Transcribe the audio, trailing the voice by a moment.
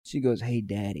She goes, "Hey,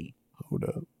 Daddy, Hold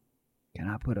up. can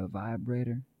I put a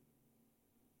vibrator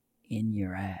in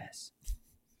your ass?"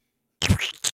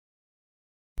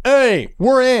 Hey,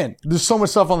 we're in. There's so much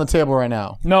stuff on the table right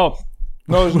now. No,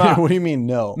 it's not. What do you mean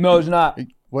no? No, it's not.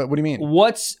 What do you mean?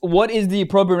 What is the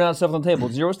appropriate amount of stuff on the table?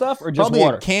 Zero stuff or just Probably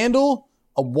water? a candle,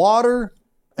 a water.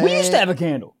 We used to have a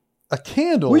candle. a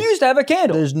candle. We used to have a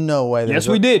candle. There's no way. Yes,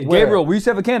 we did. Where? Gabriel, we used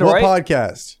to have a candle, What right?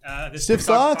 podcast? This Stiff is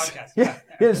Talks Socks? podcast. Yeah,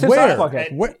 the Stiff Where? Socks podcast.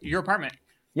 At What? your apartment.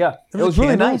 Yeah, it was was a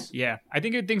really candle? nice. Yeah, I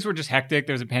think things were just hectic.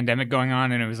 There was a pandemic going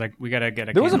on, and it was like we gotta get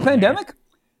a. There was a candle in there. pandemic?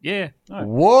 Yeah.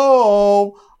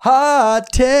 Whoa! Hot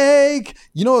take.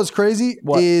 You know what's crazy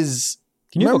What? is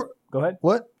Can you remember go ahead.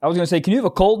 what? I was going to say, can you have a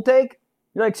cold take?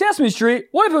 You're like, Sesame Street,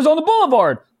 what if it was on the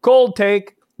boulevard? Cold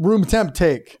take. Room temp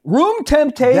take. Room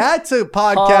temp take. That's a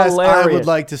podcast I Hilarious. would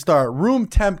like to start. Room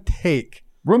temp take.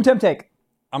 Room temp take.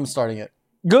 I'm starting it.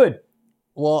 Good.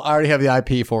 Well, I already have the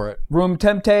IP for it. Room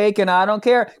temp take, and I don't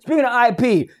care. Speaking of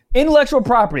IP, intellectual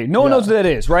property. No one Yeah. knows what that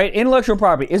is, right? Intellectual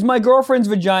property. Is my girlfriend's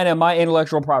vagina my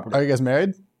intellectual property? Are you guys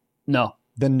married? No.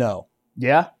 Then no.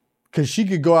 Yeah? Because she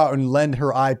could go out and lend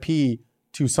her IP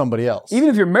to somebody else. Even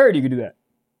if you're married, you could do that.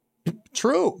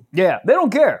 True. Yeah. They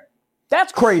don't care.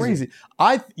 That's crazy.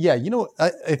 You know, I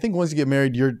think once you get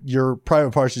married, your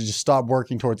private parts should just stop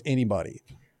working towards anybody.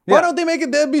 Yeah. Why don't they make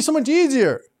it that'd be so much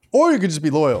easier? Or you could just be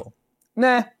loyal.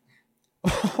 Nah.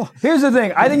 Here's the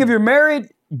thing. I think if you're married,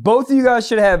 both of you guys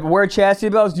should wear chastity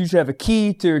belts. You should have a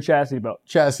key to your chastity belt.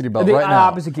 Chastity belt The right now.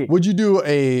 opposite key. Would you do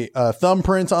a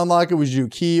thumbprint to unlock it? Would you do a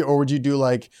key, or would you do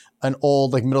like an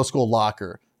old like middle school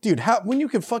locker? Dude, how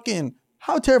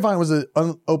terrifying was it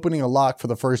opening a lock for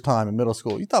the first time in middle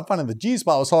school? You thought finding the G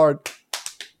spot was hard.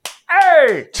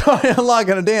 Hey! Try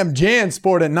unlocking a damn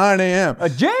JanSport at 9 a.m. A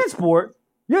JanSport?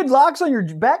 You had locks on your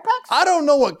backpacks? I don't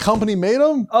know what company made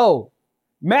them. Oh.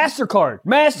 MasterCard.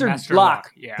 Master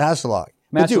lock. Yeah. Master lock.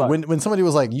 But Master dude, lock. when somebody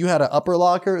was like, you had an upper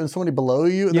locker and somebody below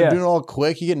you, and Yeah. they're doing it all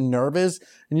quick, you get nervous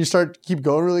and you start to keep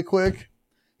going really quick.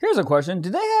 Here's a question.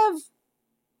 Did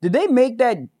they make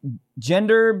that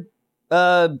gender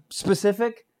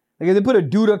specific? Like, they put a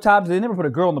dude up top, they never put a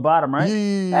girl on the bottom,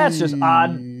 right? That's just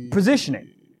odd positioning.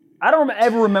 I don't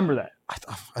ever remember that.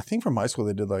 I think from high school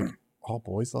they did like all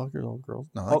boys lockers, all girls.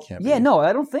 No, that can't be. Yeah, no,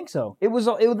 I don't think so. They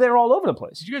were all over the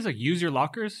place. Did you guys like use your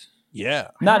lockers? Yeah.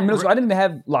 Not in middle school. I didn't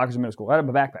have lockers in middle school. I had a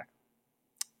backpack.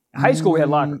 High school, we had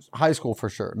lockers. High school for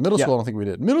sure. Middle Yeah. school, I don't think we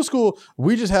did. Middle school,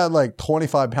 we just had like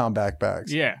 25-pound backpacks.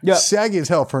 Yeah. Yeah. Saggy as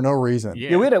hell for no reason. Yeah.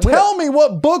 Yeah, we had a, Tell me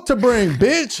what book to bring,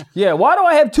 bitch. yeah, why do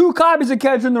I have 2 copies of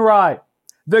Catcher the Rye?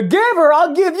 The Giver,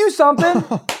 I'll give you something.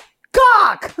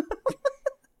 Cock!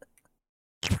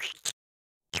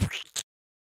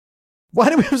 Why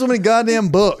do we have so many goddamn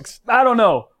books? I don't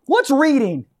know. What's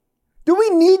reading? Do we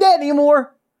need that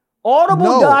anymore?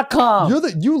 Audible.com.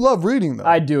 You love reading though.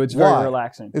 I do. It's very Why?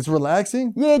 relaxing. It's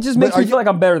relaxing. Yeah, it just But makes are me you- feel like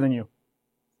I'm better than you.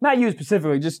 Not you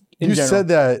specifically, just in You general. said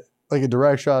that like a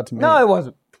direct shot to me. No, it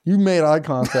wasn't. You made eye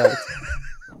contact.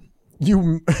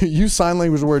 you sign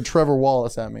language the word Trevor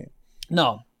Wallace at me.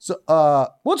 No. So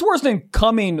What's worse than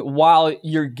coming while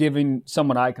you're giving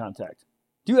someone eye contact?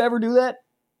 Do you ever do that?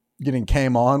 getting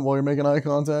came on while you're making eye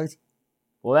contact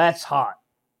Well, that's hot.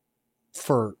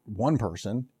 for one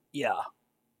person. Yeah.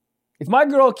 If my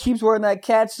girl keeps wearing that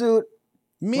cat suit,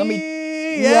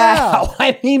 Yeah.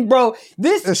 I mean, bro,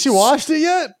 this Has she washed it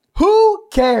yet? Who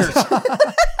cares?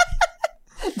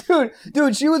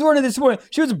 Dude, she was wearing it this morning.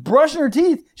 She was brushing her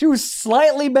teeth. She was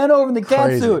slightly bent over in the cat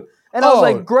Crazy. suit. And I was Oh.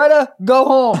 like, Greta, go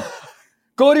home.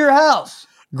 Go to your house.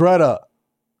 Greta,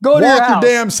 Go to your walk your house.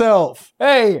 damn self.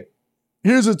 Hey,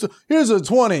 Here's a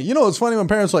 20. You know what's funny when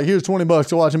parents are like, here's $20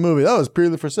 to watch a movie. That was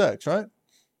purely for sex, right?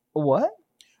 what?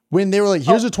 When they were like,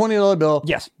 here's a $20 bill.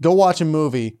 Yes. Go watch a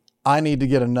movie. I need to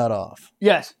get a nut off.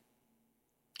 Yes.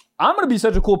 I'm going to be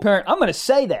such a cool parent. I'm going to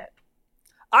say that.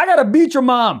 I got to beat your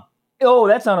mom. Oh,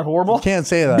 that sounded horrible. You can't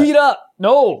say that. Beat up.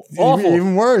 No. Awful.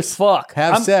 Even worse. Fuck.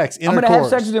 Have sex. I'm going to have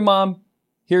sex with your mom.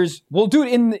 Dude,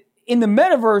 in the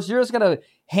metaverse, you're just going to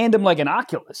hand him like an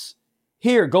Oculus.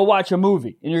 Here, go watch a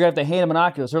movie. And you're going to have to hand him an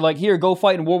Oculus. Or like, here, go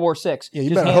fight in World War VI. Yeah, you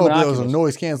Just better hand him hope an those are Oculus.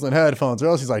 noise-canceling headphones, or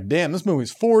else he's like, damn, this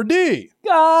movie's 4D.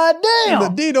 God And the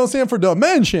damn. D don't stand for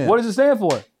dimension. What does it stand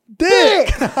for? Dick.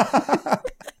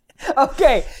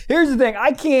 Okay, here's the thing.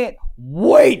 I can't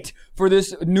wait for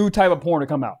this new type of porn to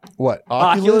come out. What?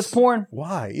 Oculus porn?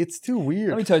 Why? It's too weird.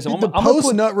 Let me tell you something. The I'm gonna put-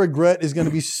 post-nut regret is going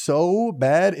to be so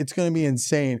bad. It's going to be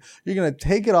insane. You're going to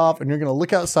take it off and you're going to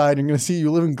look outside. You're going to see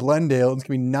you live in Glendale. It's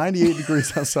going to be 98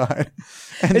 degrees outside.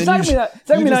 And It's then not you gonna be it's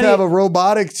not you gonna be just 98 have a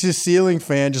robotic ceiling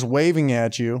fan just waving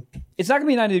at you. It's not going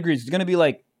to be 90 degrees. It's going to be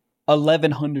like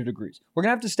 1,100 degrees. We're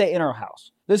gonna have to stay in our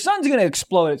house. The sun's gonna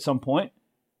explode at some point,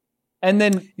 and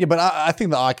then Yeah, but I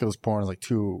think the Oculus porn is like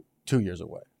 2 years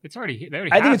away. It's already. They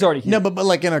already I think have it's it. already here. No, but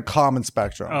like in a common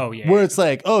spectrum. Oh, yeah, Where yeah. it's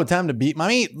like, oh, time to beat my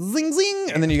meat. Zing,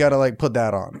 zing. And then you got to like put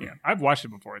that on. Yeah, I've watched it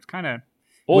before. It's kind of.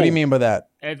 What do you mean by that?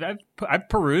 I've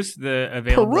perused the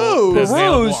available,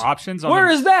 Peruse? options. On Where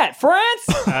the, is that,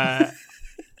 France?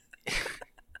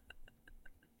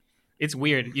 It's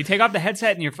weird. You take off the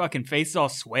headset and your fucking face is all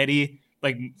sweaty.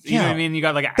 Like, you know Yeah. what I mean? You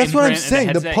got like an That's what I'm imprint in saying.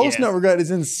 The headset. post Yeah. network guide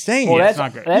is insane. Well, it's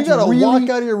not great. You That's gotta really, walk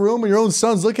out of your room and your own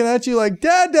son's looking at you like,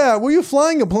 Dad, were you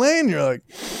flying a plane? You're like,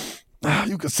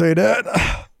 you could say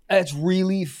that. That's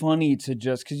really funny to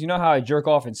just because you know how I jerk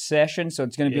off in session, so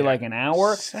it's going to be Yeah. like an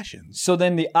hour. Sessions. So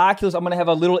then the Oculus, I'm going to have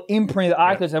a little imprint of the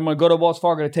Oculus. I'm going to go to Wells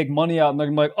Fargo to take money out, and they're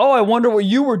going to be like, "Oh, I wonder what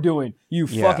you were doing, you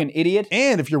Yeah. fucking idiot."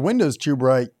 And if your window's too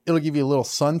bright, it'll give you a little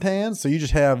suntan, so you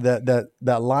just have that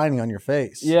lining on your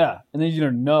face. Yeah, and then you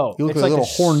don't know. You look It's like a little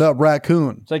the horned up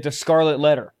raccoon. It's like the Scarlet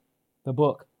Letter, the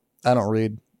book. I don't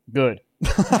read. Good.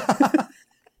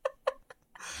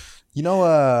 You know,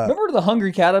 Remember the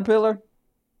Hungry Caterpillar?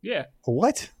 Yeah.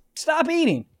 what? Stop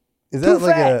eating. Is Too that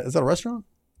like fat. is that a restaurant?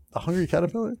 The Hungry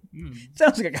Caterpillar?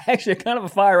 Sounds like actually kind of a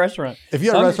fire restaurant. If you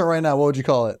had a Hungry- restaurant right now, what would you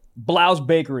call it? Blau's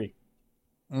Bakery.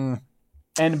 Mm.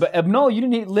 But no, you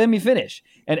didn't let me finish.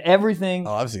 And everything.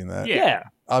 Oh, I've seen that. Yeah. Yeah.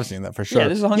 I've seen that for sure. Yeah,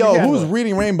 this is a Hungry Yo, Caterpillar. who's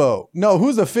reading Rainbow? No,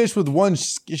 who's a fish with one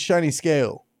shiny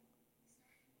scale?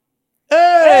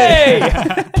 Hey!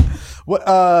 What?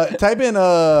 Type in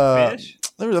Fish?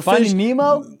 There was a Finding fish.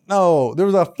 Nemo? No, there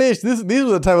was a fish. These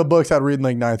were the type of books I'd read in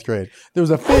like 9th grade. There was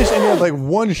a fish and he had like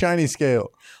one shiny scale.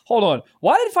 Hold on.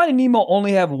 Why did Finding Nemo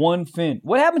only have one fin?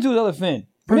 What happened to his other fin?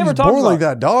 We Bro, never he's talked born about like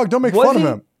that, dog. Don't make Was fun he? of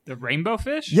him. The rainbow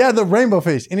fish? Yeah, the rainbow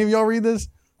fish. Any of y'all read this?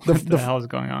 What the hell is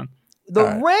going on? the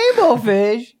All rainbow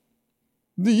fish.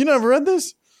 Dude, you never read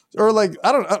this? Or like,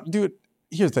 I don't, dude,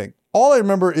 here's the thing. All I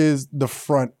remember is the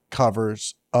front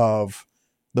covers of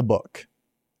the book.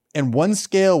 And one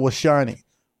scale was shiny.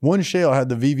 One scale had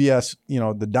the VVS,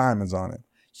 the diamonds on it.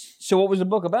 So what was the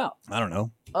book about? I don't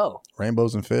know. Oh.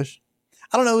 Rainbows and fish.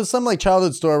 I don't know. It was some like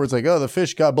childhood story where it's like, oh, the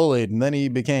fish got bullied and then he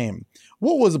became.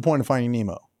 What was the point of Finding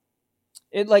Nemo?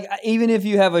 It like even if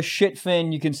you have a shit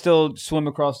fin, you can still swim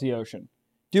across the ocean.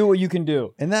 Do what you can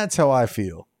do. And that's how I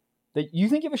feel. That you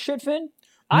think you have a shit fin?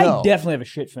 No. I definitely have a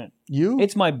shit fin. You?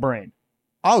 It's my brain.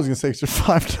 I was going to say 6 or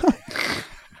 5 times.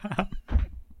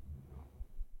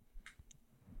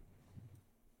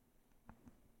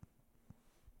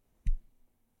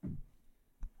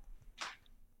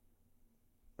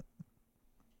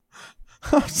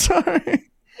 I'm sorry.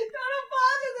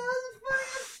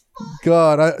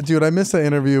 God, I missed that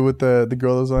interview with the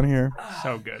girl that was on here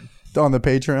So good. on the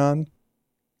Patreon.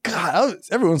 God,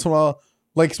 every once in a while,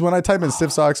 like when I type in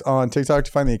stiff socks on TikTok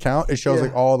to find the account, it shows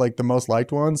like all like the most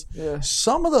liked ones. Yeah.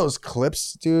 Some of those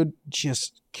clips, dude,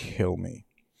 just kill me.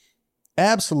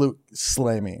 Absolute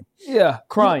slay me. Yeah,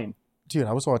 crying. Dude,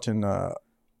 I was watching a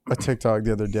TikTok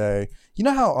the other day. You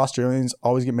know how Australians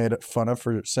always get made fun of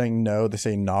for saying no? They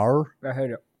say nar. I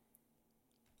hate it.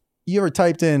 You ever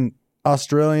typed in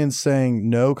Australians saying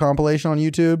no compilation on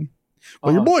YouTube?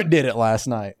 Well, your boy did it last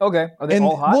night. Okay. Are they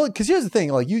all hot? Well, because here's the thing,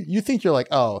 like you think you're like,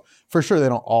 oh, for sure they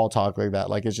don't all talk like that.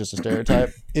 Like it's just a stereotype.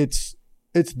 it's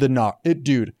the nar.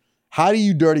 Dude, how do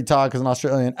you dirty talk as an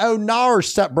Australian? Oh, nar,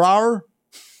 step brar.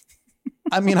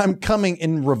 I mean, I'm coming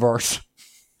in reverse.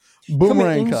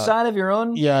 Boomerang Coming cut. inside of your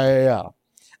own? Yeah.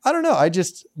 I don't know.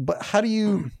 But how do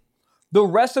you? The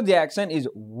rest of the accent is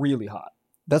really hot.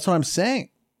 That's what I'm saying.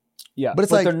 Yeah. But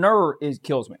it's like- the ner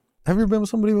kills me. Have you ever been with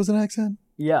somebody with an accent?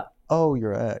 Yeah. Oh,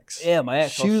 your ex. Yeah, my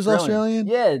ex. She was Australian?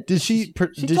 Yeah. Did she?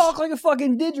 She talked like a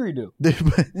fucking didgeridoo.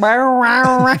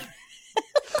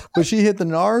 But she hit the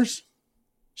nars.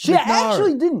 She Like, nar.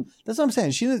 actually didn't. That's what I'm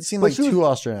saying. She didn't seem But like she was- too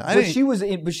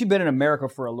Australian. But she'd been in America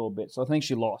for a little bit, so I think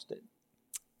she lost it.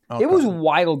 Okay. It was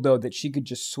wild though that she could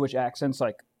just switch accents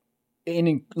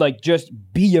just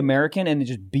be American and then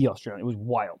just be Australian. It was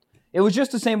wild. It was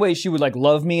just the same way she would like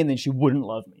love me and then she wouldn't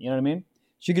love me. You know what I mean?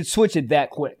 She could switch it that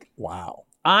quick. Wow.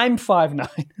 I'm 5'9".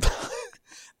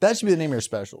 That should be the name of your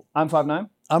special. I'm 5'9".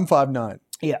 I'm 5'9".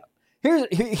 Yeah.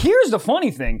 Here's the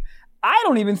funny thing. I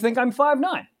don't even think I'm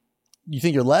 5'9". You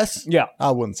think you're less? Yeah,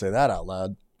 I wouldn't say that out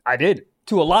loud. I did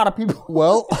to a lot of people.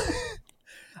 Well,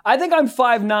 I think I'm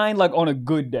 5'9", like on a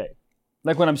good day,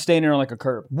 like when I'm standing on like a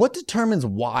curb. what determines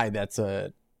why that's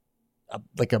a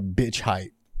bitch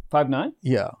height? 5'9"?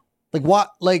 Yeah. Like what?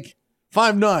 Like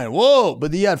 5'9". Whoa!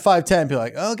 But you had 5'10". You're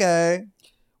like, okay.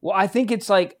 Well, I think it's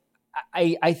like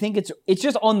I think it's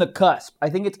just on the cusp. I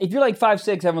think it's if you're like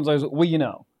 5'6", everyone's like, well, you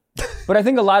know. But I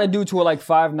think a lot of dudes who are like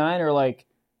 5'9" are like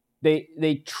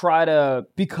they try to,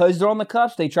 because they're on the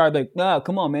cups, they try to be like, nah,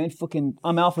 come on, man, fucking,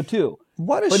 I'm alpha too.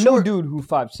 Why does But no dude who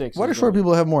 5'6". Why do short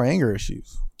people have more anger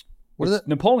issues? What is it?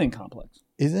 Napoleon complex.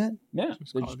 Is it? Yeah.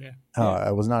 Oh,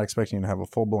 I was not expecting you to have a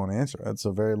full blown answer. That's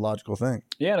a very logical thing.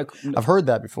 Yeah. I've heard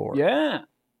that before. Yeah.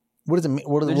 What does it mean?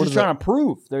 What They're what just trying to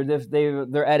prove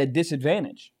they're at a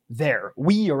disadvantage.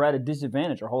 We are at a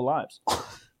disadvantage our whole lives.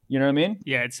 You know what I mean?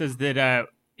 Yeah, it says that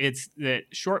it's that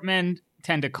short men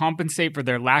tend to compensate for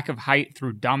their lack of height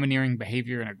through domineering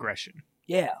behavior and aggression.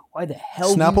 Yeah. Why the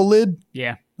hell? Snapple lid?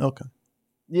 Yeah. Okay.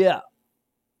 Yeah.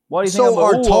 Why do you think? So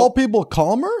are tall people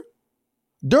calmer?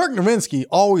 Dirk Nowitzki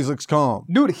always looks calm.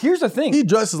 Dude, here's the thing. He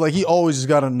dresses like he always just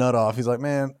got a nut off. He's like,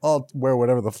 man, I'll wear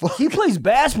whatever the fuck. He plays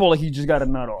basketball like he just got a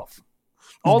nut off.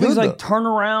 All He's these good, like though. turn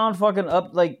around, fucking up,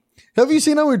 like Have you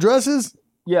seen how he dresses?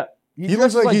 yeah. He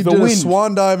looks dresses like he the did a wind.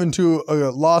 swan dive into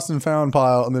a lost and found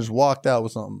pile and then just walked out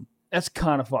with something. That's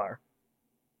kind of fire.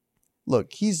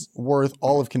 Look, he's worth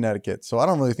all of Connecticut, so I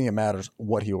don't really think it matters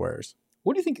what he wears.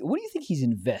 What do you think? What do you think he's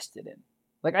invested in?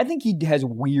 Like, I think he has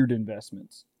weird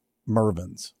investments.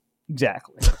 Mervyn's.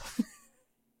 Exactly.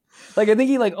 Like, I think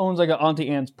he like owns like an Auntie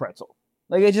Anne's pretzel.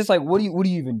 Like, it's just like, what are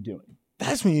you even doing?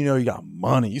 That's when you know you got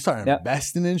money. You start Yep.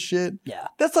 investing in shit. Yeah.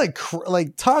 That's like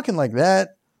talking like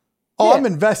that. Oh, Yeah. I'm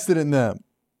invested in them.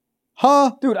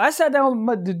 Huh? Dude, I sat down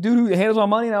with the dude who handles my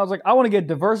money and I was like, I want to get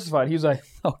diversified. He was like,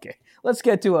 okay, let's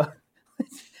get to a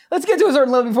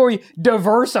certain level before we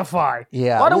diversify.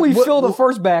 Yeah. Why don't we What- fill the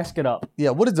first basket up?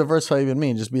 Yeah, what does diversify even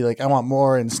mean? Just be like, I want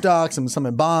more in stocks and some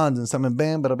in bonds and some in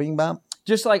bam, bada bing bam.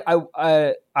 Just like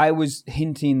I was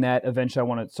hinting that eventually I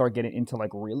want to start getting into like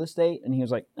real estate, and he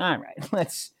was like, "All right,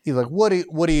 let's." He's like, what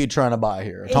are you trying to buy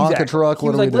here? A Tonka Exactly. truck? He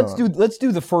What was are we like, doing? let's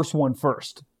do the first one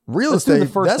first. Real let's do estate.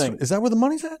 the first thing. Is that where the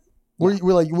money's at? We're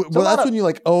like, well, a lot that's of- when you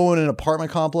like own an apartment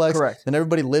complex, Correct. and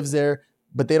everybody lives there,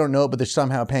 but they don't know it, but they're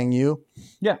somehow paying you.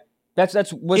 Yeah, that's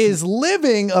what Is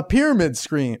living a pyramid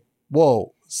scheme?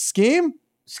 Whoa, scheme?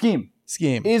 scheme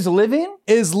Scheme. is living.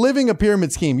 Is living a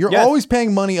pyramid scheme? You're Yes. always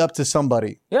paying money up to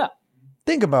somebody. Yeah,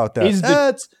 Think about that. Is the-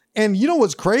 That's and you know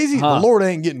what's crazy? Huh. The Lord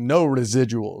ain't getting no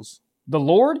residuals. the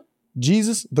Lord.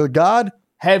 Jesus, the God.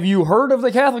 Have you heard of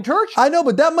the Catholic Church? I know,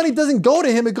 but that money doesn't go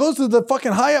to him. It goes to the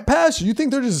fucking high up pasture. You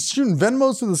think they're just shooting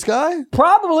Venmos to the sky?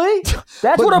 Probably.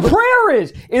 That's what a prayer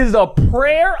is. It is a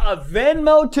prayer of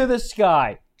Venmo to the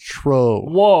sky. Tro.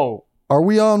 Whoa, Are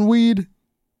we on weed?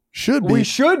 Should be. we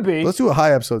should be. Let's do a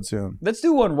high episode soon. Let's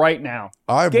do one right now.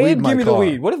 I have weed Gabe, in my give me the car.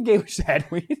 weed. What if Gabe just had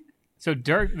weed? So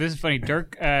Dirk, this is funny.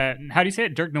 Dirk, how do you say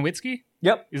it? Dirk Nowitzki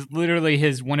Yep. is literally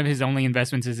one of his only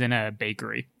investments is in a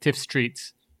bakery, Tiff's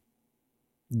Treats.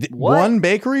 What? One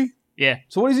bakery? Yeah,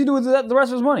 So what does he do with the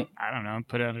rest of his money? I don't know.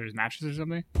 Put it under his mattress or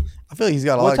something. I feel like he's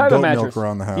got a What lot type of of goat mattress? milk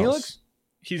around the house. Helix?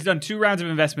 He's done 2 rounds of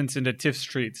investments into Tiff's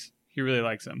Treats. He really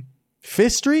likes them.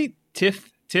 Fifth Street? Tiff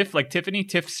like Tiffany.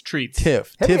 Tiff's Treats.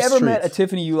 Tiff. Have Tiff you ever Street. met a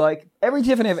Tiffany you like? Every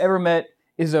Tiffany I've ever met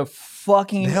is a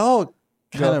fucking They all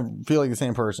kind of feel like the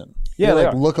same person. Yeah, They they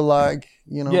like are. look alike,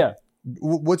 you know? yeah.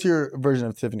 What's your version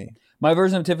of Tiffany? My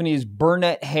version of Tiffany is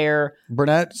brunette hair.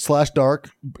 Brunette / dark,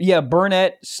 Yeah,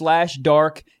 brunette /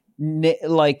 dark,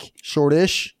 like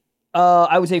shortish.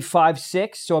 I would say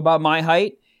 5'6", so about my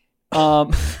height.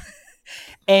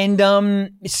 And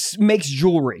makes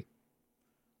jewelry.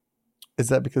 Is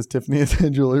that because Tiffany is a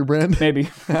jewelry brand? Maybe.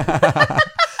 I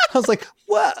was like,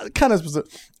 what kind of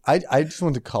specific? I just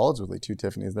went to college with like 2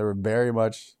 Tiffany's. They were very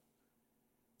much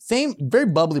same, very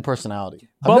bubbly personality.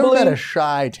 I've never Bubbly? met a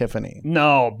shy Tiffany.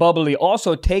 No, bubbly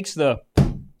also takes the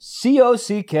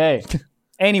COCK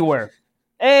anywhere.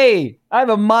 Hey, I have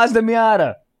a Mazda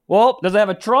Miata. Well, does it have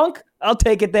a trunk? I'll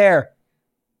take it there.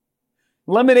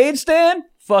 Lemonade stand?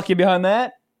 Fuck you behind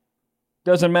that.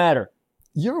 Doesn't matter.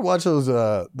 You ever watch those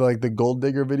like the gold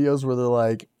digger videos where they're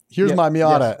like, here's Yeah, my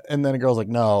Miata, and then a girl's like,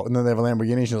 no, and then they have a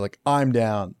Lamborghini, and she's like, I'm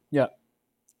down. Yeah.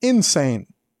 Insane.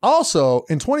 Also,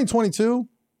 in 2022,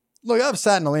 look, I've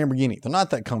sat in a Lamborghini. They're not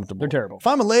that comfortable. They're terrible. If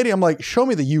I'm a lady, I'm like, show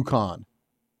me the Yukon.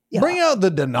 Yeah. Bring out the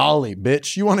Denali,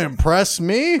 bitch. You want to impress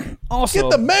me? Also,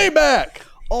 Get the Maybach.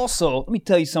 Also, let me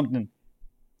tell you something.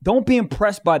 Don't be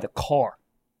impressed by the car.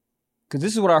 Because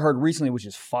this is what I heard recently, which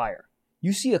is fire.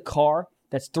 You see a car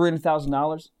that's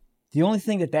 $300,000, the only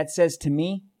thing that says to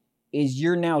me is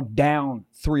you're now down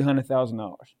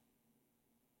 $300,000.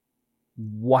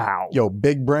 Wow. Yo,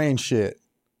 big brain shit.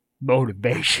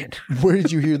 Motivation. Where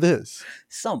did you hear this?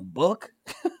 Some book.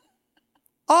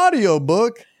 Audio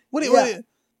book. What? Yeah.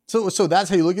 So that's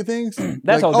how you look at things.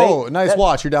 That's like, how they- nice that-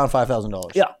 watch. You're down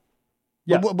 $5,000. Yeah.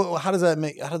 Yeah. But how does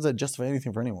that justify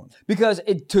anything for anyone? Because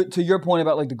to your point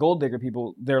about like the gold digger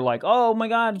people, they're like, oh my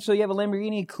God, so you have a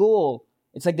Lamborghini, cool.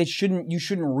 It's like you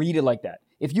shouldn't read it like that.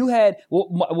 If you had,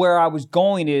 where I was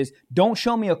going is, don't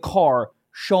show me a car,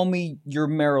 show me your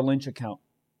Merrill Lynch account.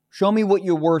 Show me what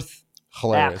you're worth.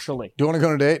 Hilarious. Actually. Do you want to go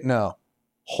on a date? No.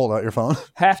 Hold out your phone.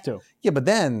 Have to. Yeah, but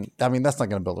then, I mean, that's not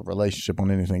going to build a relationship on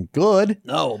anything good.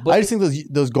 No, but I just think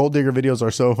those gold digger videos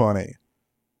are so funny.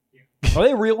 are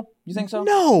they real? You think so?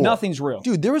 No. Nothing's real.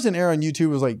 Dude, there was an era on YouTube, it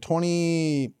was like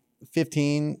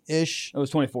 2015-ish. It was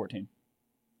 2014.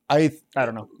 I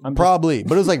don't know. Probably.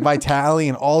 But it was like Vitaly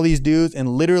and all these dudes, and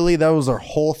literally that was their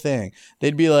whole thing.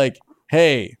 They'd be like,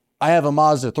 hey, I have a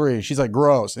Mazda 3. She's like,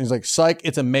 gross. And he's like, psych,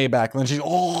 it's a Maybach. And then she's,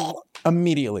 oh,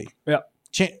 immediately. Yeah.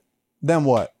 Then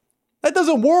what? That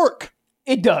doesn't work.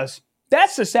 It does.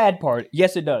 That's the sad part.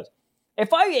 Yes, it does.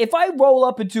 If I roll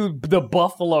up into the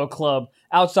Buffalo Club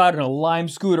outside on a Lime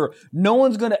scooter,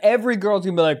 every girl's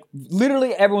gonna be like,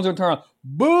 literally everyone's gonna turn on,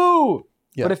 boo!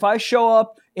 Yeah. But if I show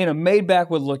up in a Maybach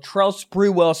with Latrell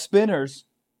Sprewell spinners,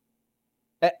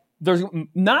 there's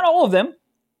not all of them,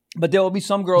 but there will be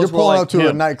some girls You're pulling up to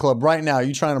a nightclub right now.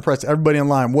 You trying to impress everybody in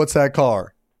line. What's that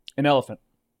car? An elephant.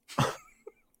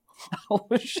 I'll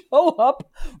show up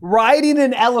riding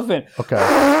an elephant. Okay.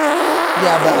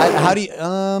 Yeah, but how do you,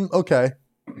 okay.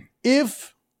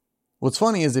 What's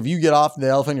funny is if you get off the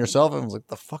elephant yourself, everyone's like,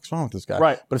 the fuck's wrong with this guy?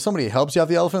 Right. But if somebody helps you off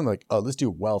the elephant, like, oh, this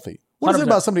dude wealthy. What 100%. Is it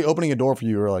about somebody opening a door for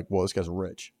you? You're like, well, this guy's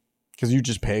rich. Because you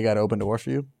just pay a guy to open doors for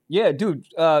you? Yeah, dude.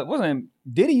 Wasn't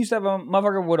Diddy used to have a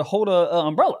motherfucker would hold an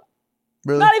umbrella.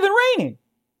 Really? Not even raining.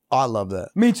 Oh, I love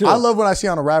that. Me too. I love when I see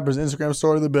on a rapper's Instagram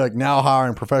story, they'll be like, now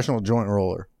hiring professional joint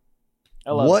roller.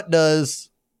 What do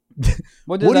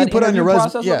you put on your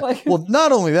resume? Yeah. Like? Well,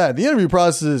 not only that, the interview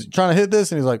process is trying to hit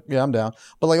this, and he's like, "Yeah, I'm down."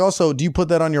 But like, also, do you put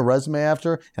that on your resume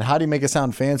after? And how do you make it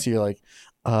sound fancy? You're like,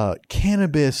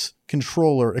 cannabis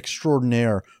controller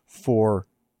extraordinaire for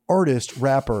artist,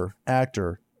 rapper,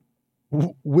 actor,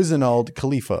 Wizinald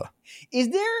Khalifa. Is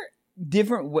there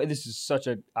different ways? This is such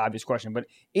an obvious question, but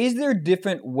is there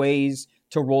different ways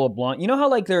to roll a blunt? You know how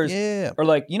like there's, or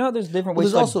like, you know, there's different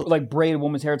ways to also, like braid a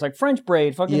woman's hair. It's like French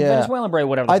braid, fucking Venezuelan braid,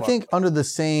 whatever. I think under the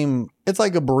same, it's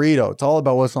like a burrito. It's all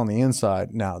about what's on the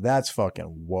inside. Now that's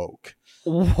fucking woke.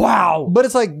 Wow. But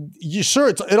it's like,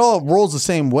 it all rolls the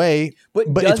same way,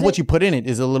 but it's what you put in it.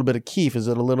 Is it a little bit of keef? Is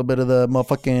it a little bit of the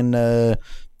motherfucking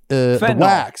the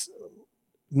wax?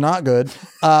 Not good.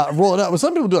 Roll it up. Well,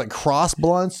 some people do like cross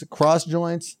blunts, cross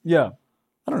joints. Yeah.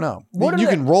 I don't know. You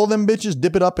can roll them bitches,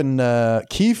 dip it up in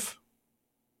keef.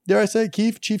 Dare I say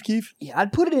keef? Chief keef? Yeah,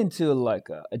 I'd put it into like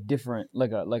a different,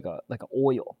 like a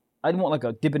oil. I'd want like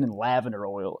a dip it in lavender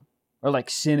oil or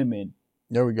like cinnamon.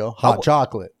 There we go. Hot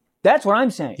chocolate. That's what I'm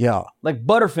saying. Yeah. Like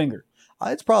Butterfinger.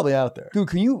 It's probably out there. Dude,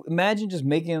 can you imagine just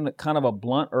making kind of a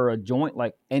blunt or a joint,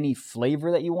 like any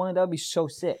flavor that you wanted? That would be so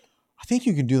sick. I think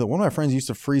you can do that. One of my friends used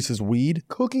to freeze his weed.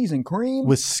 Cookies and cream?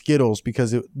 With Skittles,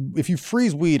 because if you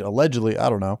freeze weed, allegedly,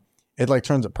 I don't know, it like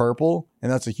turns it purple,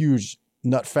 and that's a huge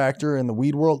nut factor in the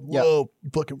weed world. Yep. Whoa,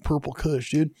 fucking purple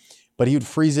kush, dude. But he would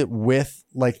freeze it with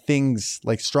like things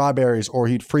like strawberries, or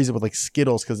he'd freeze it with like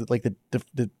Skittles, because it like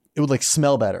it would like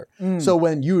smell better. So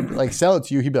when you would like sell it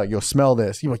to you, he'd be like, yo, smell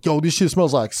this. He'd be like, yo, this shit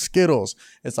smells like Skittles.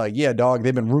 It's like, yeah, dog,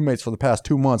 they've been roommates for the past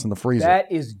 2 months in the freezer. That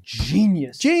is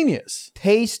genius. Genius.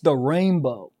 Taste the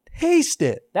rainbow. Taste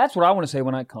it. That's what I want to say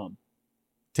when I come.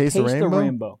 Taste the rainbow? The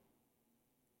rainbow.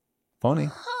 Funny.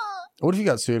 What if you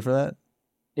got sued for that?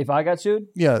 If I got sued?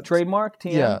 Yeah. Trademark?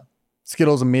 TM? Yeah.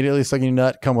 Skittles immediately sucking your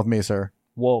nut. Come with me, sir.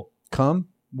 Whoa. Come?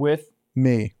 With?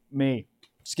 Me.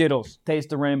 Skittles.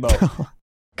 Taste the rainbow.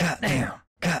 Goddamn.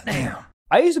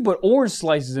 I used to put orange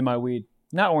slices in my weed.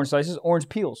 Not orange slices, orange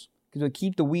peels. Because it would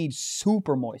keep the weed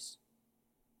super moist.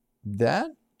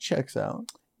 That checks out.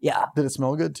 Yeah. Did it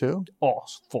smell good too?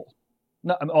 Awful.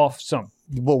 No, I'm awesome.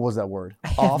 What was that word? I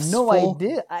have no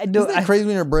idea. Isn't that crazy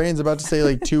when your brain's about to say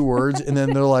like 2 words and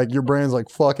then they're like, your brain's like,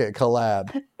 fuck it,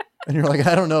 collab. And you're like,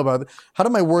 I don't know about it. How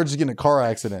did my words get in a car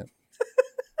accident?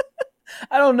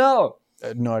 I don't know. I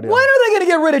had no idea. When are they going to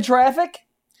get rid of traffic?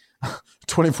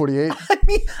 2048.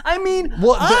 I mean,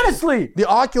 well, honestly, the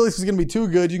Oculus is going to be too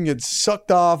good. You can get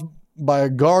sucked off by a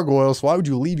gargoyle. So why would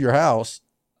you leave your house?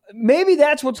 Maybe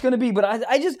that's what's going to be. But I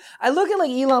look at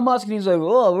like Elon Musk and he's like,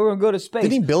 oh, we're going to go to space.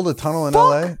 Did he build a tunnel in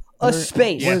LA? A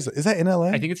space. What is it? Is that in LA?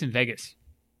 I think it's in Vegas.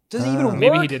 Does it even work?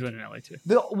 Maybe he did one in LA too.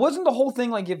 Wasn't the whole thing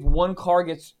like if one car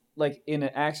gets like in an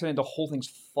accident, the whole thing's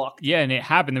fucked? Yeah, and it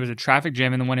happened. There was a traffic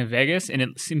jam in the one in Vegas, and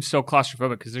it seems so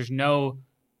claustrophobic because there's no.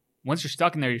 Once you're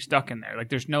stuck in there, you're stuck in there. Like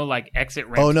there's no like exit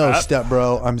ramp. Oh no, up. step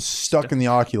bro, I'm stuck in the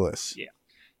Oculus.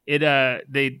 Yeah,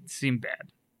 they seem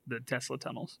bad, the Tesla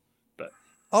tunnels, but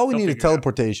all we need is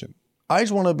teleportation. I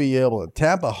just want to be able to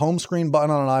tap a home screen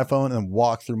button on an iPhone and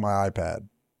walk through my iPad.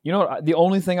 You know what? The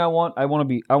only thing I want to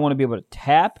be able to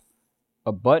tap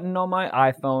a button on my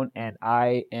iPhone and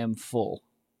I am full.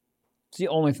 It's the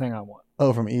only thing I want.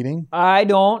 Oh, from eating? I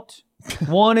don't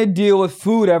want to deal with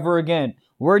food ever again.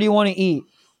 Where do you want to eat?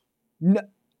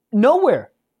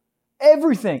 Nowhere.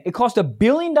 Everything. It costs $1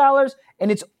 billion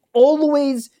and it's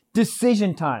always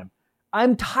decision time.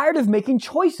 I'm tired of making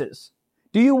choices.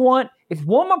 Do you want, if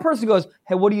one more person goes,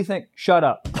 hey, what do you think? Shut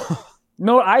up.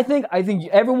 No, I think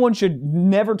everyone should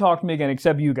never talk to me again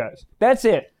except you guys. That's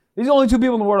it. These are the only two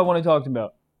people in the world I want to talk to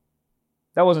about.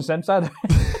 That wasn't sense either.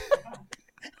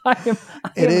 I am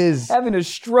having a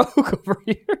stroke over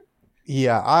here.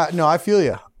 Yeah, I feel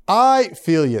you. I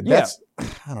feel you. That's,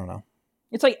 I don't know.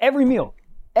 It's like every meal.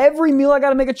 Every meal I got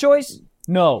to make a choice?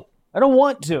 No, I don't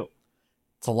want to.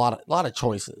 It's a lot of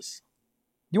choices.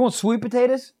 You want sweet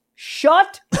potatoes?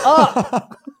 Shut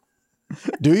up.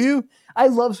 Do you? I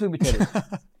love sweet potatoes.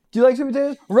 Do you like sweet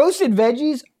potatoes? Roasted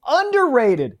veggies?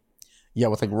 Underrated. Yeah,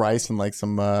 with like rice and like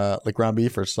some like ground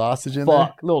beef or sausage in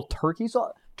there. Little turkey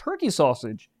sauce. Turkey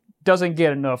sausage doesn't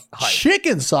get enough hype.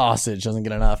 Chicken sausage doesn't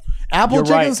get enough. You're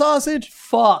chicken right. sausage?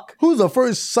 Fuck. Who's the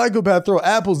first psychopath throw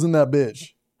apples in that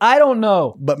bitch? I don't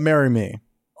know. But marry me.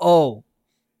 Oh,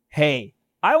 hey,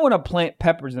 I want to plant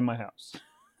peppers in my house.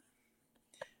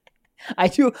 I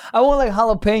do. I want like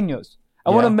jalapenos.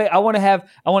 I want to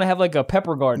have like a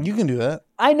pepper garden. You can do that.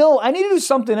 I know. I need to do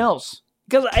something else.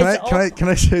 Because can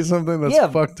I say something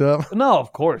that's fucked up? No,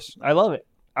 of course. I love it.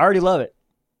 I already love it.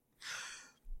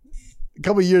 A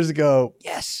couple of years ago,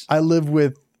 yes, I lived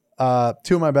with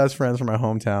two of my best friends from my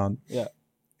hometown. Yeah.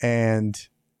 And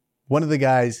one of the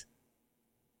guys,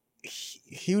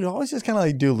 he would always just kind of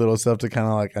like do little stuff to kind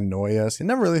of like annoy us. He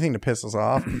never really anything to piss us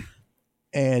off.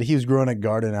 And he was growing a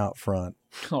garden out front.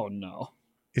 Oh, no.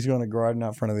 He's growing a garden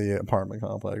out front of the apartment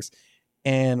complex.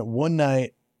 And one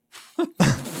night,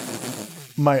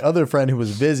 my other friend who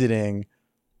was visiting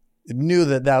knew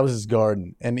that was his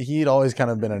garden. And he'd always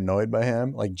kind of been annoyed by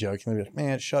him, like jokingly, like,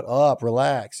 man, shut up,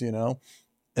 relax, you know?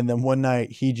 And then one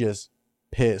night, he just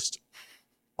pissed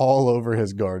all over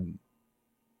his garden.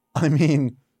 I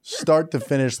mean, start to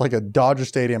finish, like a Dodger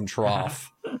Stadium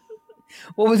trough.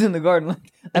 What was in the garden?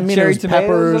 I mean, it was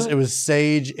peppers, it was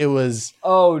sage, it was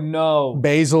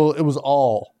basil, it was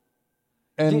all.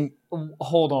 And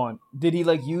hold on, did he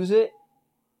like use it,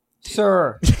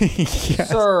 sir? Yes.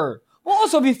 Sir. Well,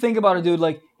 also if you think about it, dude,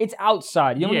 like it's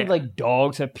outside. You don't need like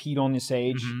dogs have peed on the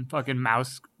sage. Mm-hmm. Fucking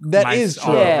mouse. That is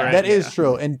true. Yeah. That is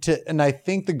true. And I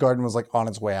think the garden was like on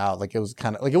its way out. Like it was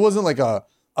kind of like it wasn't like a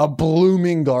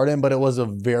blooming garden, but it was a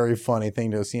very funny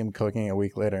thing to see him cooking a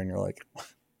week later, and you're like.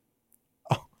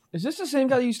 Is this the same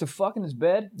guy that used to fuck in his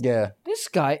bed? Yeah. This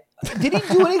guy, did he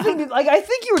do anything? Like, I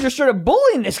think you were just straight up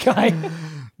bullying this guy.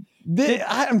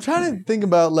 I'm trying to think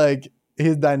about, like,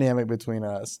 his dynamic between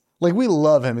us. Like, we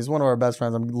love him. He's one of our best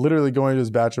friends. I'm literally going to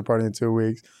his bachelor party in 2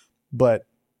 weeks. But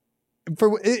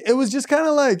it was just kind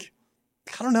of like,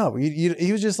 I don't know.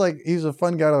 He was just like, he was a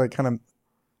fun guy to, like, kind of,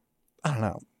 I don't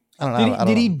know.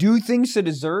 Did he do things to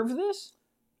deserve this?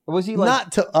 Or was he like.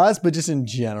 Not to us, but just in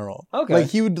general. Okay. Like,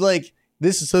 he would, like.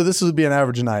 This would be an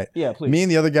average night. Yeah, please. Me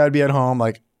and the other guy would be at home,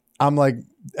 like I'm like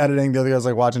editing, the other guy's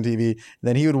like watching TV.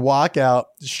 Then he would walk out,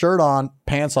 shirt on,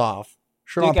 pants off.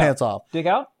 Pants off. Dick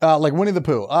out? Like Winnie the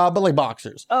Pooh, but like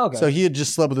boxers. Oh, okay. So he had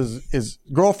just slept with his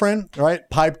girlfriend, right?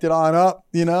 Piped it on up,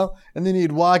 you know? And then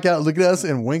he'd walk out, look at us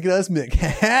and wink at us and be like,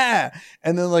 ha!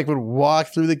 And then like would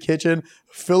walk through the kitchen,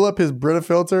 fill up his Brita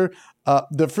filter,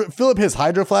 fill up his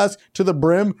hydro flask to the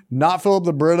brim, not fill up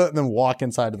the Brita, and then walk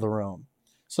inside of the room.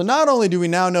 So not only do we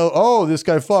now know, oh, this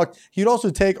guy fucked, he'd also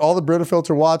take all the Brita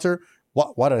filter water.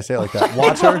 Why did I say it like that?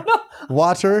 Water.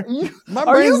 My brain's not working.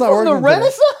 Are you from the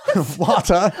Renaissance?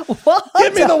 Water. What?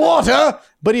 Give me the water.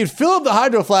 But he'd fill up the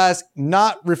hydro flask,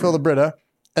 not refill the Brita,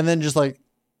 and then just like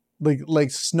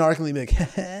snarkily be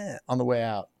like, on the way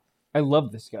out. I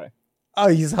love this guy. Oh,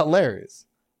 he's hilarious.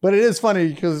 But it is funny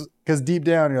because deep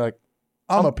down you're like,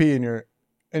 I'm a pee in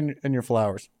your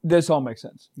flowers. This all makes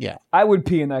sense. Yeah. I would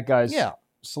pee in that guy's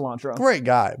cilantro. Great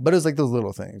guy. But it's like those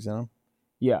little things, you know?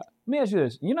 Yeah. Let me ask you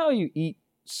this. You know you eat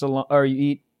you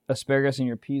eat asparagus and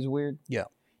your pee's weird? Yeah.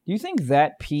 Do you think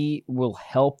that pee will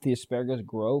help the asparagus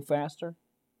grow faster?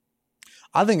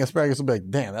 I think asparagus will be like,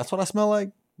 damn, that's what I smell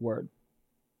like? Word.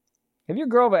 Have your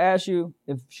girl ever asked you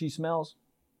if she smells?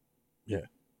 Yeah.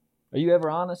 Are you ever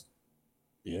honest?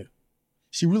 Yeah.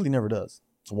 She really never does.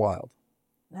 It's wild.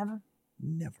 Never?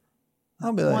 Never.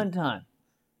 I'll be like, one time.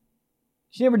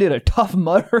 She never did a Tough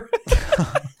Mudder.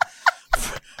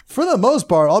 For the most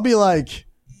part, I'll be like,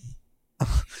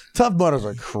 Tough Mudders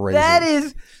are crazy. That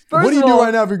is. First What do you of all, do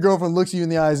right now if your girlfriend looks you in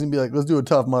the eyes and be like, let's do a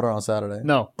Tough Mudder on Saturday?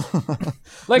 No.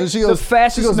 Like No, she the goes-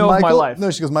 fastest snow of my Michael, life. No,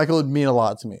 she goes, Michael, it would mean a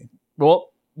lot to me. Well,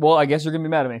 I guess you're gonna be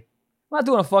mad at me. I'm not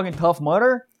doing a fucking Tough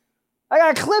Mudder. I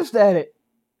got clips at it.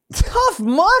 Tough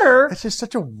Mudder. It's just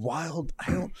such a wild.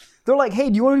 They're like, hey,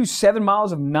 do you want to do 7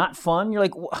 miles of not fun? You're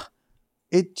like,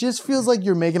 It just feels like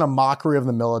you're making a mockery of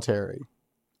the military.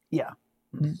 yeah.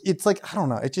 It's like, I don't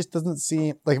know. It just doesn't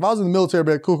seem like if I was in the military, I'd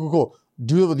be like, cool.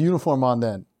 Do it with the uniform on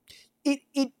then. It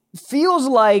feels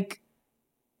like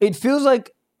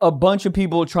a bunch of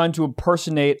people trying to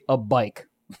impersonate a bike.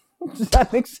 Does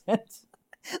that make sense?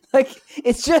 Like,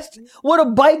 it's just what a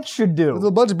bike should There's do.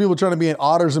 a bunch of people trying to be in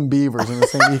otters and beavers in the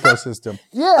same ecosystem.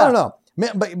 Yeah. I don't know.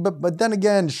 Man, but then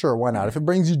again, sure, why not? If it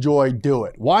brings you joy, do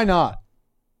it. Why not?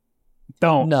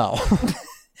 Don't. No.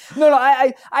 No,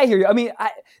 I hear you. I mean, I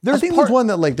there's think there's one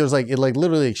that like there's like it like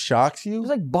literally shocks you. there's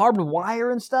like barbed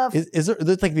wire and stuff. Is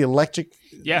there's like the electric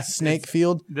snake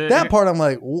field? That part I'm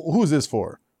like, who's this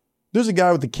for? There's a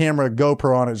guy with the camera,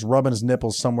 GoPro on it, is rubbing his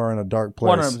nipples somewhere in a dark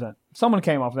place. 100%. Someone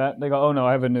came off that. They go, oh no,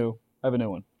 I have a new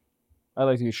one. I'd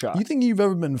like to get shot. You think you've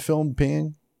ever been filmed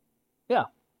peeing? Yeah.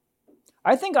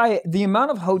 I think the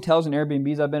amount of hotels and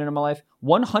Airbnbs I've been in my life,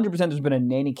 100% there's been a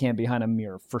nanny cam behind a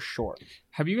mirror for sure.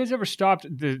 Have you guys ever stopped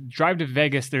the drive to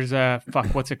Vegas? There's a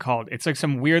what's it called? It's like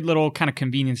some weird little kind of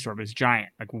convenience store, but it's giant,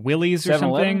 like Willie's or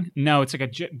 7-Eleven? something. No, it's like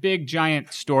a big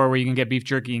giant store where you can get beef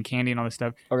jerky and candy and all this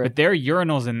stuff. Okay. But their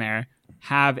urinals in there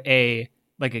have a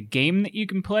game that you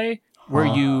can play where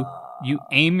you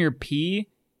aim your pee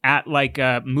at like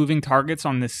moving targets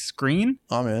on this screen,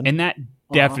 I'm in. and that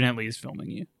definitely is filming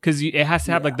you because it has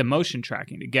to have like the motion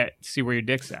tracking to see where your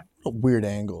dick's at. A weird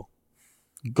angle.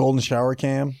 Golden shower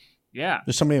cam. Yeah.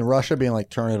 There's somebody in Russia being like,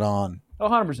 turn it on. Oh,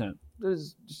 100%.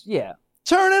 Yeah.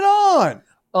 Turn it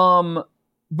on.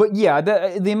 But yeah,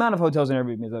 the amount of hotels and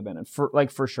Airbnbs I've been in,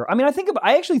 for sure. I mean,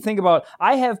 I actually think about,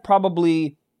 I have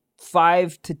probably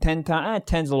 5 to 10 times,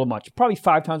 10's a little much, probably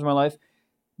 5 times in my life,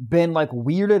 been like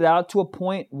weirded out to a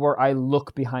point where I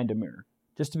look behind a mirror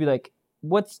just to be like,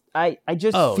 I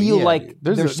just feel like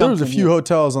there was a something few here.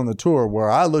 hotels on the tour where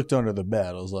I looked under the bed.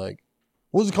 I was like,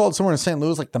 what was it called? Somewhere in St.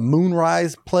 Louis, like the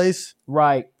Moonrise place.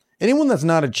 Right. Anyone that's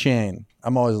not a chain,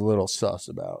 I'm always a little sus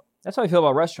about. That's how I feel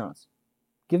about restaurants.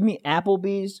 Give me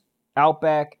Applebee's,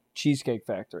 Outback, Cheesecake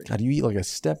Factory. God, you eat like a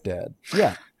stepdad.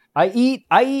 Yeah. I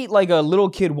eat like a little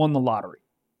kid won the lottery.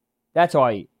 That's how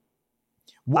I eat.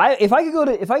 If I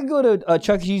could go to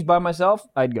Chuck E. Cheese by myself,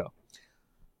 I'd go.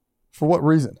 For what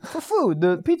reason? For food.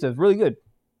 The pizza is really good.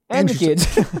 And the kids.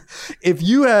 If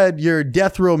you had your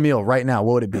death row meal right now,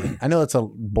 what would it be? I know that's a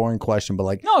boring question, but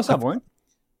like, No, it's not boring.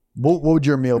 what would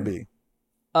your meal be?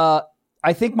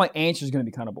 I think my answer is going to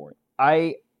be kind of boring.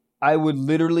 I would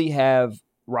literally have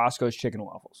Roscoe's Chicken and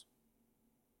Waffles.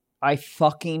 I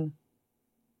fucking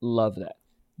love that.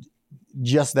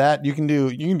 Just that? You can do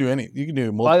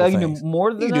multiple I can things. do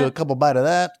more than You that? can do a couple bite of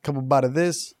that, a couple bite of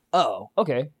this. Oh,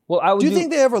 okay. Well, I would Do you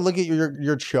think they ever look at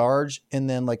your charge and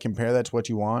then like compare that to what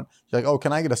you want? You're like, oh,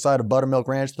 can I get a side of buttermilk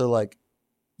ranch? They're like,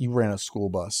 you ran a school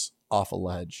bus off a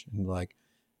ledge, and you're like,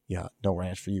 yeah, no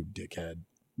ranch for you, dickhead.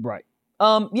 Right.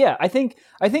 Yeah, I think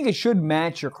it should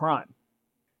match your crime.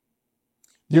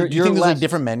 Do you think there's like less-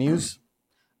 different menus?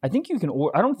 I think you can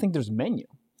order. I don't think there's a menu.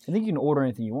 I think you can order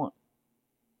anything you want.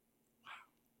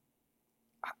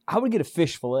 I would get a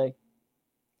fish fillet.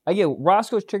 I get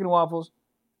Roscoe's Chicken and Waffles.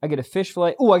 I get a fish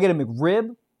fillet. Oh, I get a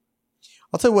McRib.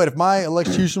 I'll tell you what, if my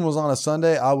electrocution was on a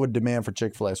Sunday, I would demand for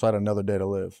Chick-fil-A so I had another day to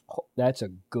live. Oh, that's a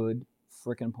good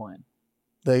freaking plan.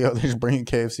 They just bring in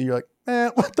KFC. You're like,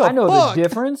 man, what the I know fuck? the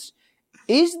difference.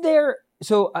 Is there?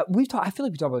 So we've talked. I feel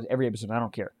like we talk about this every episode. I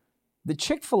don't care. The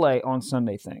Chick-fil-A on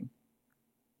Sunday thing.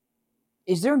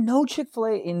 Is there no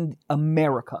Chick-fil-A in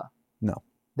America? No.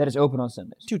 That is open on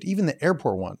Sundays. Dude, even the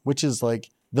airport one, which is like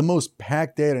the most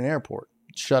packed day at an airport,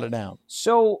 shut it down.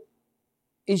 So,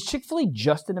 is Chick-fil-A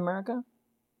just in America?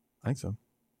 I think so.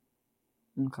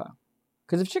 Okay.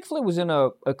 Because if Chick-fil-A was in a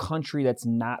country that's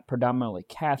not predominantly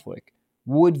Catholic,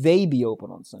 would they be open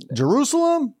on Sunday?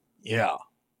 Jerusalem? Yeah.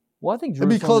 Well, I think It'd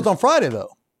Jerusalem be closed on Friday, though.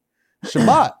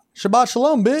 Shabbat. Shabbat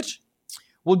shalom, bitch.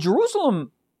 Well,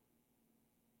 Jerusalem...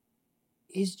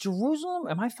 Is Jerusalem...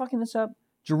 Am I fucking this up?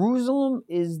 Jerusalem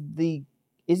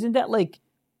isn't that like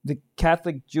the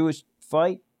Catholic Jewish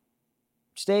fight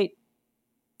state?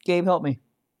 Gabe, help me.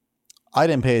 I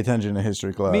didn't pay attention to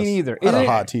history class. Me neither. I had Isn't a it-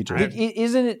 hot teacher.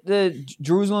 Isn't it the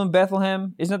Jerusalem,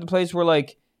 Bethlehem? Isn't that the place where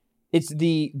like it's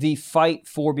the fight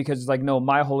for because it's like, no,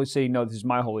 my holy city, no, this is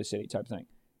my holy city type thing.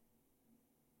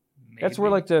 That's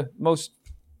where like the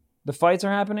fights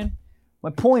are happening. My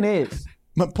point is,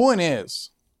 My point is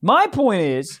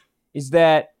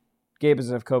that Gabe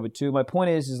doesn't have COVID too. My point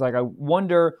is like I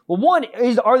wonder. Well, one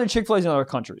is, are there Chick-fil-A's in other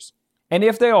countries? And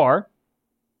if they are,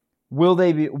 would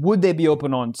they be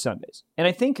open on Sundays? And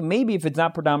I think maybe if it's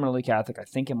not predominantly Catholic, I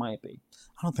think it might be.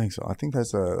 I don't think so. I think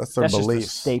that's their Just a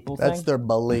beliefs. staple That's thing? their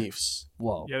beliefs.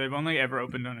 Whoa. Yeah, they've only ever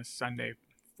opened on a Sunday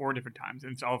 4 different times,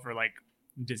 and it's all for like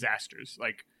disasters,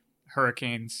 like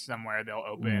hurricanes somewhere. They'll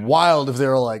open. Wild if they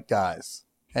were like, guys,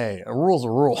 hey, a rule's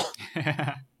a rule.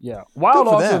 Yeah. Wild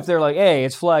for also them. if they're like, hey,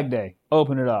 it's Flag Day.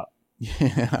 Open it up.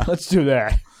 Yeah. Let's do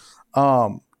that.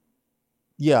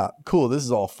 Yeah, cool. This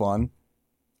is all fun.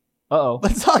 Uh-oh.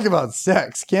 Let's talk about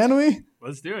sex, can we?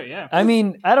 Let's do it. Yeah. I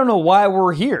mean, I don't know why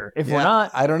we're here if we're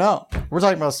not. I don't know. We're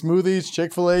talking about smoothies,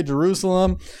 Chick-fil-A,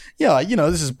 Jerusalem. Yeah,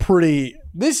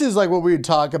 this is like what we would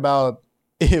talk about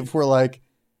if we're like,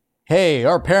 hey,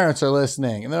 our parents are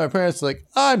listening. And then my parents are like,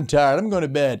 I'm tired. I'm going to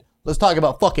bed. Let's talk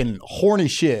about fucking horny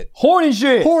shit. Horny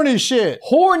shit. Horny shit.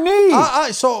 Horny.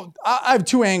 So I have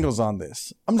 2 angles on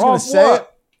this. I'm just going to say it.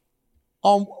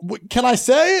 Can I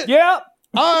say it? Yeah.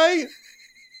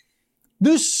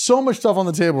 There's so much stuff on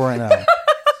the table right now.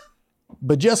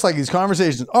 But just like these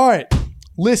conversations. All right,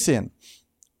 listen.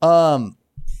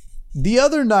 The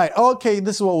other night, okay,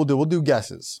 this is what we'll do. We'll do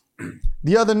guesses.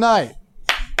 The other night,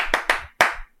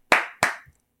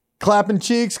 clapping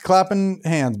cheeks, clapping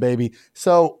hands, baby.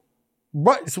 So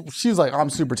she was like,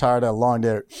 I'm super tired. I had a long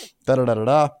day.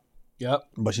 Da-da-da-da-da. Yep.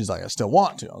 But she's like, I still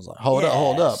want to. I was like, hold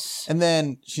up. And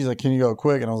then she's like, can you go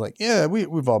quick? And I was like, yeah,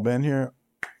 we've all been here.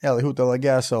 Yeah, like, la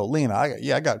gaso, Lena.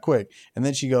 I got quick. And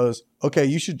then she goes, okay,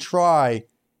 you should try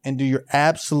and do your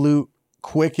absolute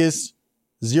quickest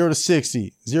 0 to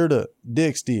 60, 0 to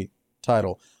Dixty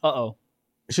title. Uh-oh.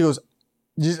 She goes,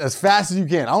 just as fast as you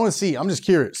can. I want to see. I'm just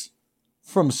curious.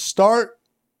 From start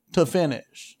to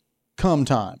finish, come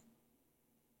time.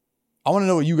 I want to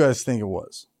know what you guys think it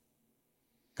was.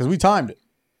 Because we timed it.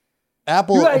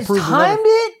 Apple You guys approved timed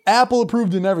it? Apple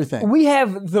approved in everything. We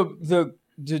have the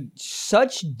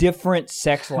such different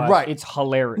sex lives. Right. It's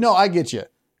hilarious. No, I get you.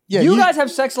 Yeah, you guys have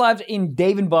sex lives in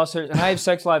Dave and Buster's, and I have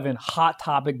sex live in Hot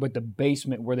Topic, but the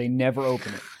basement where they never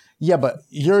open it. Yeah, but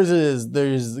yours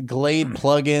there's Glade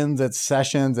plugins, it's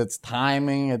sessions, it's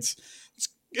timing, it's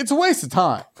a waste of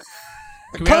time.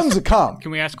 Comes to come. Can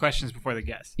we ask questions before the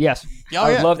guest? Yes. Oh, I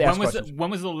would yeah. love to ask questions.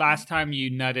 When was the last time you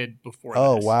nutted before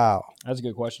Oh this? wow! That's a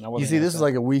good question. You see, this is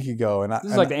like a week ago, and this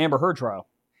is like the Amber Heard trial.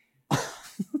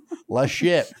 less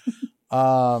shit.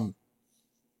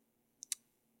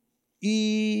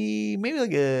 Maybe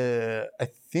like I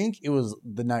think it was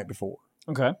the night before.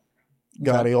 Okay.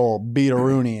 Got a old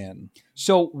Beateroonie.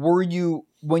 So were you,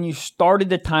 when you started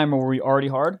the timer, were you already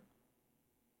hard?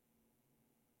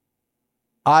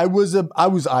 I was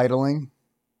idling.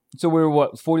 So we were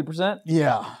what, 40%?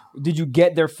 Yeah. Did you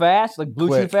get there fast? Like blue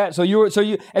chew Quick. fast? So you as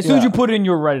soon as Yeah. you put it in,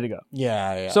 you were ready to go.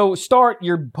 Yeah. So start,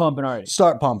 you're pumping already.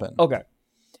 Start pumping. Okay.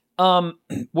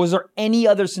 Was there any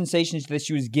other sensations that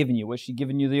she was giving you? Was she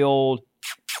giving you the old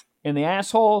in the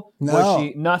asshole? No. Was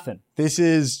she nothing? This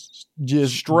is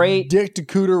just Straight- dick to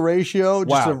cooter ratio.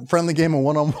 Just Wow. a friendly game of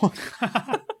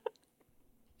 1-on-1.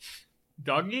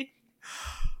 Doggy?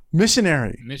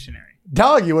 Missionary.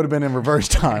 Doggy would have been in reverse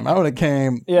time. I would have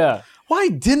came. Yeah. Why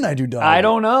didn't I do doggy? I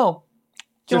don't know.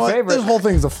 It's You know your what? favorite. This whole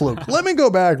thing's a fluke. Let me go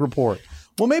back report.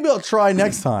 Well, maybe I'll try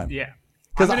next time. Yeah.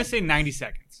 'Cause I'm going to say 90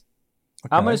 seconds.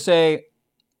 I'm going to say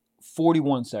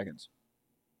 41 seconds.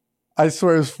 I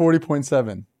swear it was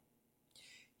 40.7.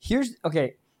 Here's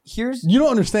You don't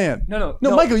understand. No,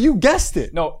 Michael, you guessed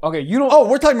it. No, okay, you don't. Oh,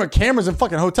 we're talking about cameras in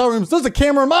fucking hotel rooms. There's a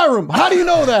camera in my room. How do you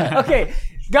know that? Okay,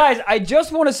 guys, I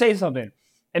just want to say something,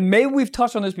 and maybe we've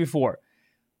touched on this before.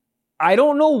 I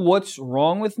don't know what's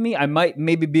wrong with me. I might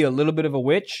maybe be a little bit of a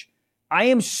witch. I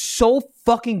am so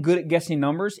fucking good at guessing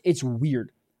numbers. It's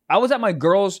weird. I was at my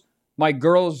girl's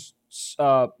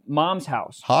mom's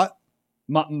house. Hot?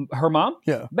 Her mom?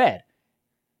 Yeah. Bad.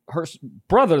 Her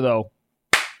brother, though,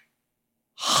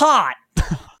 hot.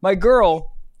 My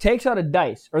girl takes out a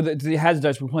dice, or has a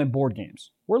dice. We're playing board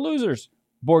games. We're losers.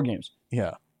 Board games.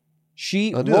 Yeah.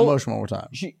 She I'll do that motion one more time.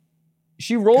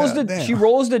 She rolls God damn. she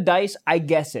rolls the dice. I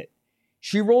guess it.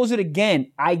 She rolls it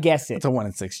again. I guess it. It's a 1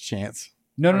 in 6 chance.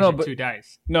 No, But but 2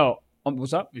 dice. no.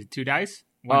 What's up? Is it 2 dice?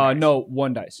 One dice. No,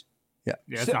 one dice. Yeah.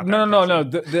 Yeah, that's not No.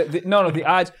 that No.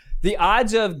 The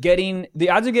odds of getting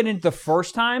it the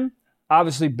first time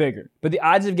obviously bigger, but the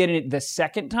odds of getting it the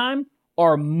second time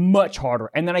are much harder.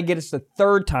 And then I get it the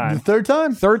third time. The third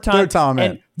time? Third time. Third time,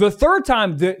 man. And the third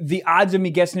time, the odds of me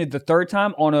guessing it the third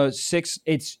time on a 6,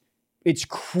 it's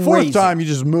crazy. Fourth time, you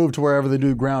just move to wherever they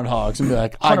do groundhogs and be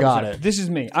like, I got 100%. it. This is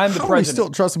me. I'm the How do we president. still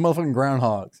trust the motherfucking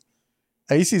groundhogs?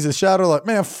 He sees a shadow like,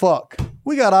 man, fuck.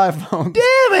 We got iPhones.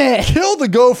 Damn it! Kill the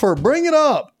gopher. Bring it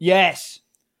up. Yes.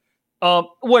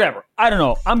 Whatever. I don't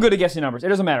know. I'm good at guessing numbers. It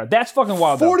doesn't matter. That's fucking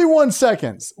wild. 41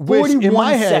 seconds. Which 41 in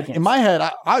my head,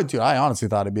 I honestly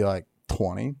thought it'd be like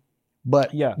 20.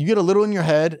 But Yeah. you get a little in your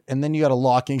head, and then you got to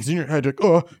lock in. Because in your head, you're like,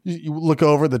 oh, you look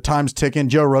over, the time's ticking.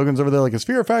 Joe Rogan's over there like, is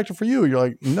fear a factor for you? You're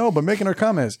like, no, but making her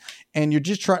come is. And you're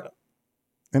just trying.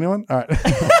 Anyone? All right.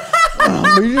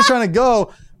 But you're just trying to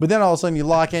go. But then all of a sudden you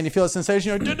lock in, you feel a sensation.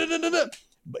 You're like, da-da-da-da-da.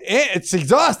 But it's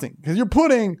exhausting because you're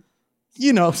putting,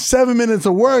 7 minutes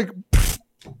of work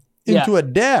into a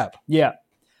dab. Yeah.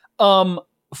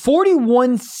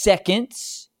 41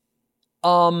 seconds.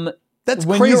 That's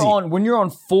when crazy. When you're on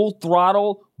full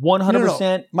throttle, 100%.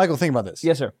 No. Michael, think about this.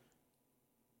 Yes, sir.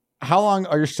 How long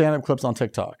are your stand-up clips on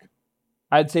TikTok?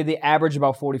 I'd say the average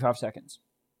about 45 seconds.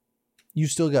 You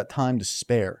still got time to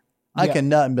spare. I Yeah. can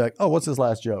nut and be like, oh, what's this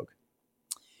last joke?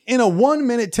 In a 1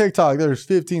 minute TikTok, there's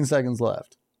 15 seconds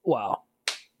left. Wow.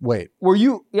 Wait, Were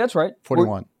you? Yeah, that's right.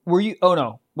 41. Were you? Oh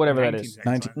no, whatever that 19 is. seconds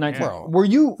 19. left. 19. Bro. Were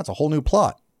you? That's a whole new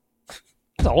plot.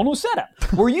 That's a whole new setup.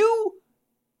 Were you?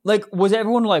 Like, was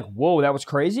everyone like, "Whoa, that was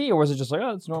crazy," or was it just like,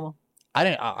 "Oh, it's normal"? I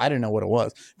didn't know what it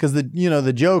was because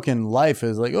the joke in life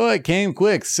is like, oh, it came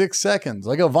quick, 6 seconds,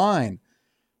 like a vine.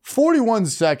 41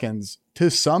 seconds to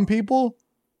some people.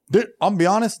 I'll be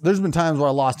honest. There's been times where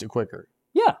I lost it quicker.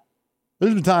 Yeah.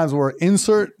 There's been times where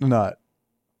insert nut,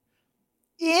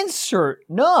 Insert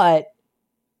nut.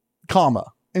 comma,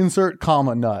 insert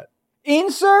comma nut.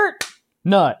 Insert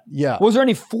nut. Yeah, Was there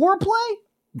any foreplay?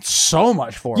 so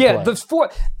much foreplay. Yeah, the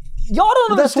Y'all don't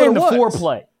But that's what understand the it was.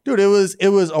 foreplay. Dude, it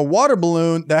was a water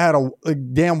balloon that had a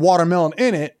damn watermelon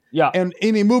in it, Yeah. and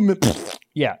any movement.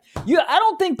 Yeah. I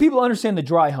don't think people understand the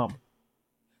dry hump.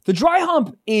 The dry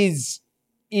hump is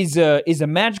a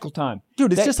magical time.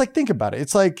 Dude, it's That- just like, think about it.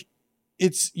 It's like,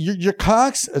 it's your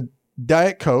cock's a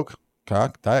Diet Coke,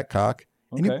 Diet Cock,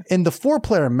 Okay. and the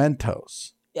 4-player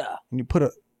Mentos. Yeah.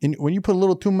 And when you put a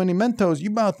little too many Mentos, you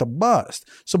about to bust.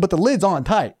 So, but the lid's on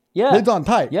tight. Yeah. Lid's on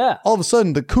tight. Yeah. All of a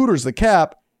sudden, the cooter's the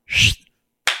cap.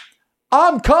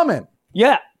 I'm coming.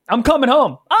 Yeah. I'm coming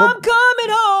home. I'm coming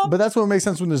home. But that's what makes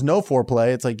sense when there's no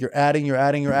foreplay. It's like you're adding.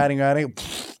 Yeah.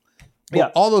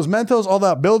 All those Mentos, all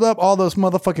that build up, all those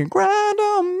motherfucking grind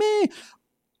on me.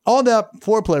 All that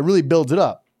foreplay really builds it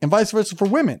up. And vice versa for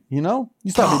women, You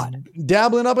start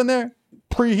dabbling up in there,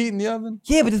 preheating the oven.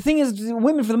 Yeah, but the thing is,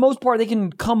 women, for the most part, they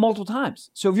can come multiple times.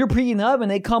 So if you're preheating the oven,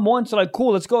 they come once, they're like,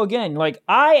 cool, let's go again. Like,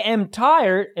 I am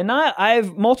tired, and I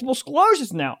have multiple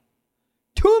sclerosis now.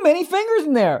 Too many fingers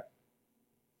in there.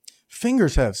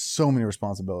 Fingers have so many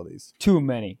responsibilities. Too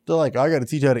many. They're like, I got to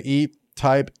teach you how to eat,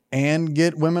 type, and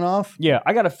get women off. Yeah,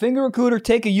 I got to finger a cooter,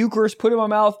 take a Eucharist, put it in my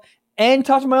mouth, and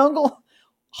touch my uncle.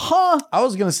 Huh? I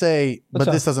was gonna say, What's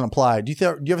but this up? doesn't apply. Do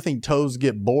you ever think toes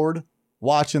get bored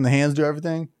watching the hands do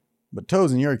everything? But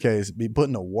toes, in your case, be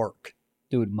putting to work.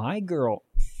 Dude, my girl.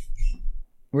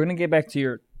 We're gonna get back to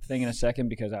your thing in a second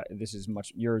because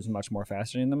yours is much more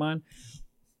fascinating than mine.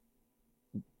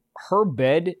 Her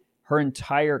bed, her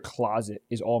entire closet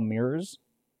is all mirrors.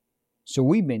 So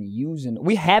we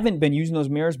haven't been using those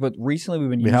mirrors, but recently we've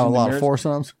been We using have a the lot mirrors. of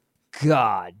foursomes.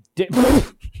 God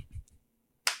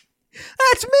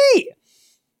that's me.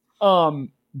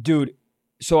 Dude.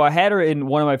 So I had her in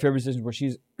one of my favorite positions where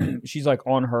she's like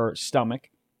on her stomach,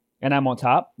 and I'm on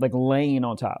top, like laying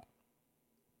on top.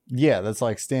 Yeah, that's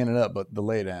like standing up, but the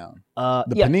lay down. The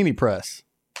Yeah. panini press.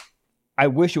 I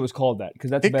wish it was called that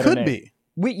because that's a It better could name. be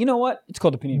You know what? It's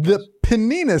called the panini press. the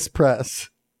paninis press.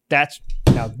 That's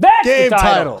Game the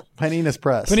title. Paninis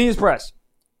press. Panini's press.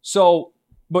 So,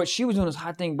 but she was doing this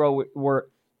hot thing, bro, where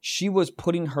she was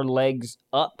putting her legs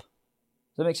up.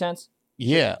 Does that make sense?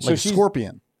 Yeah, So like she's-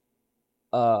 scorpion.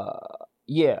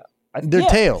 Yeah. Their yeah.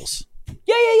 tails.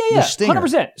 Yeah. The stinger.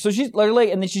 100%. So she's like her leg,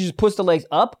 and then she just puts the legs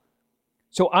up.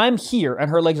 So I'm here, and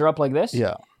her legs are up like this.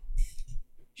 Yeah.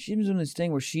 She's doing this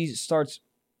thing where she starts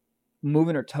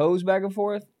moving her toes back and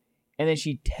forth, and then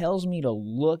she tells me to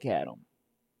look at them.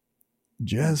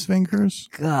 Jazz fingers.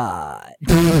 God.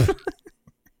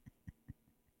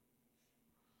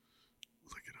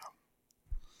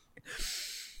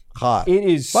 Hot. It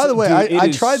is. By the way, dude, it I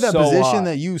is tried that so position hot.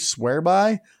 that you swear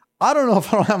by. I don't know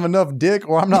if I don't have enough dick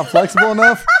or I'm not flexible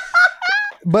enough.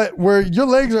 But where your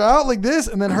legs are out like this,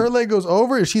 and then her leg goes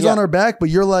over, and she's Yeah. on her back, but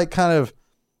you're like kind of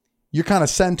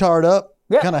centaured up,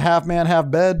 Yeah. kind of half man,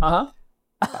 half bed.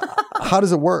 How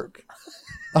does it work?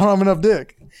 I don't have enough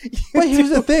dick. But here's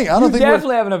the thing. I don't You think we're,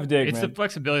 definitely have enough dick, It's man. the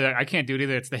flexibility. I can't do it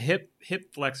either. It's the hip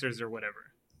flexors or whatever.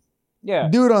 Yeah.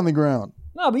 do it on the ground.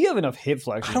 No, but you have enough hip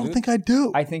flexors. I don't dude. think I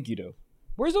do. I think you do.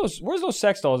 Where's those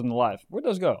sex dolls in the live? Where'd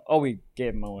those go? Oh, we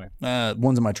gave them away.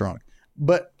 One's in my trunk.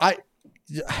 But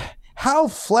how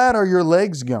flat are your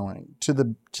legs going to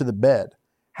the bed?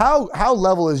 How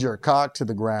level is your cock to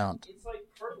the ground? It's like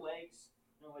her legs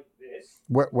are like this.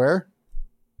 Where?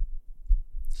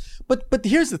 But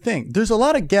here's the thing. There's a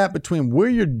lot of gap between where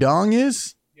your dong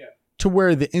is to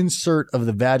where the insert of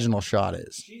the vaginal shot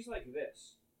is. She's like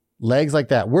this. Legs like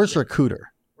that. Where's her cooter?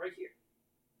 Right here.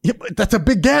 Yeah, but that's a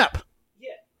big gap. Yeah,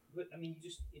 but I mean,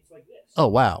 it's like this. Oh,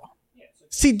 wow. Yeah, it's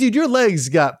like See, dude, your legs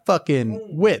got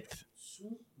fucking width.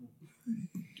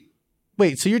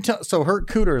 Wait, so so her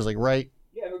cooter is like right?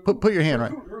 Yeah. Put your hand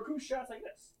right. Her coot shot's like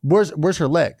this. Where's her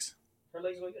legs? Her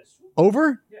legs are like this.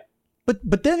 Over? Yeah.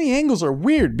 But then the angles are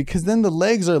weird because then the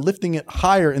legs are lifting it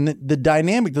higher and the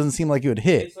dynamic doesn't seem like it would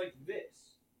hit. It's like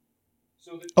this.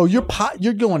 So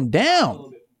You're going a down. little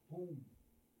bit. Boom.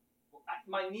 Well,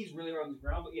 my knees really are on the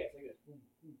ground, but yeah, it's like this. Boom,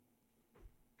 boom.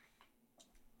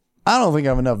 I don't think I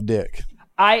have enough dick.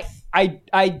 I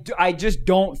just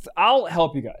don't. I'll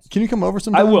help you guys. Can you come over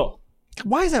sometime? I will.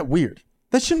 Why is that weird?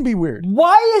 That shouldn't be weird.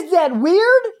 Why is that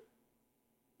weird?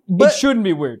 But- it shouldn't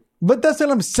be weird. But that's what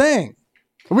I'm saying.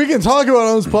 We can talk about it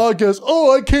on this podcast.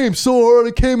 Oh, I came so hard.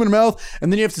 I came in the mouth.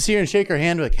 And then you have to see her and shake her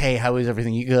hand. Like, hey, how is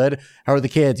everything? You good? How are the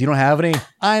kids? You don't have any?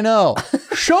 I know.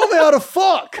 Show me how to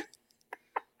fuck.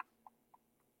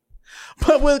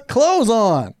 But with clothes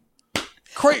on.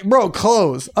 Bro,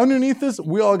 clothes. Underneath this,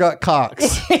 we all got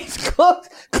cocks. It's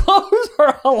clothes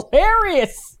are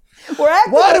hilarious.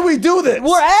 Why do we do this?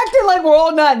 We're acting like we're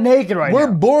all not naked right We're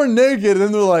now. born naked, and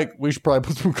then they're like, we should probably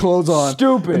put some clothes on.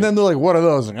 Stupid. And then they're like, what are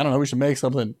those? Like, I don't know. We should make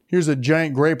something. Here's a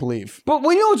giant grape leaf. But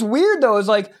you know what's weird though is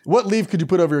like, What leaf could you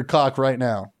put over your cock right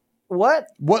now? what?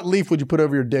 What leaf would you put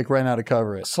over your dick right now to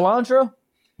cover it? Cilantro?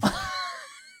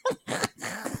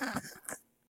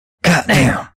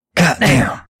 Goddamn.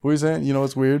 What are you saying? You know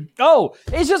what's weird? Oh,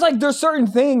 it's just like there's certain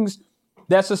things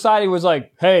that society was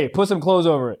like, hey, put some clothes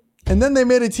over it. And then they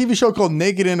made a TV show called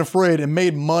Naked and Afraid and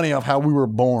made money off how we were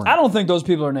born. I don't think those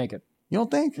people are naked. You don't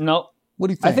think? No. What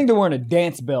do you think? I think they're wearing a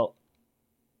dance belt.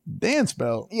 Dance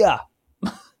belt. Yeah.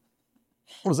 What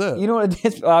was that? You know what a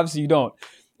dance obviously you don't.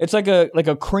 It's like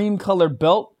a cream colored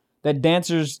belt that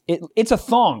dancers it's a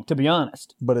thong, to be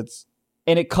honest. But it's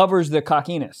And it covers the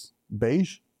cockiness.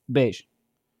 beige? Beige.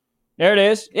 There it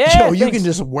is. Yeah. Yo, you thanks. can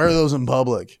just wear those in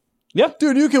public. Yep.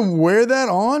 Dude, you can wear that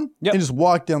on Yep. and just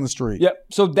walk down the street. Yep.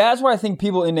 So that's what I think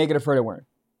people in Naked Afraid are wearing.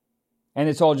 And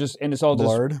it's all just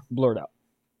blurred out.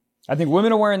 I think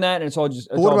women are wearing that and it's all just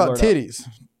But what all about blurred out. titties?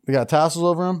 They got tassels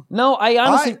over them? No, I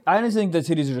honestly think the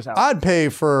titties are just out. I'd pay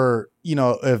for,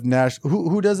 if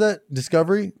who does that?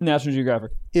 Discovery? National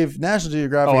Geographic. If National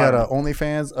Geographic Oh, I had don't a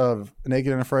OnlyFans of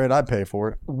Naked and Afraid, I'd pay for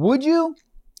it. Would you?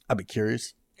 I'd be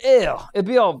curious. Ew. It'd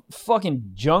be all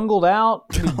fucking jungled out.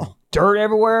 It'd be dirt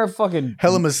everywhere. Fucking.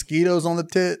 Hella mosquitoes on the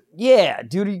tit. Yeah,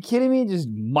 dude, are you kidding me? Just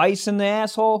mice in the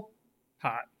asshole?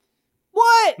 Hot.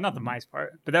 What? Not the mice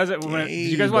part. But that was it. Did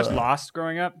you guys watch Gabe. Lost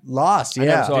growing up? Lost, never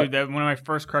yeah. saw it. Dude, one of my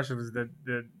first crushes was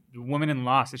the woman in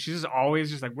Lost. She's just always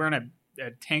just like wearing a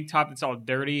tank top that's all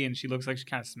dirty and she looks like she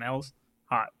kind of smells.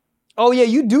 Hot. Oh yeah,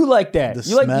 you do like that. The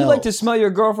You like to smells. smell your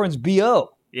girlfriend's BO.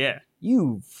 Yeah.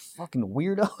 You fucking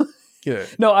weirdo. Get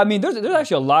it. No, I mean there's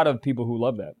actually a lot of people who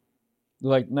love that. They're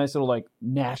like nice little like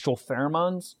natural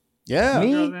pheromones. Yeah.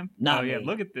 Me? Girls in? Not oh yeah, me.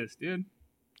 look at this, dude.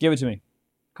 Give it to me.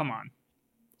 Come on.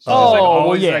 She's Oh, just, like,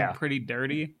 always yeah. like pretty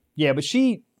dirty. Yeah, but can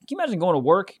you imagine going to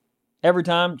work every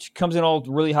time? She comes in all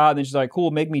really hot and then she's like,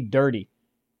 cool, make me dirty.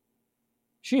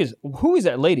 Who is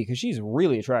that lady? Because she's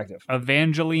really attractive.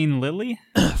 Evangeline Lilly?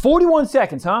 41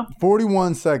 seconds, huh?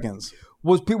 41 seconds.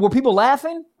 Were people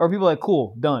laughing? Or were people like,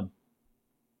 cool, done?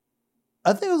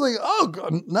 I think it was like,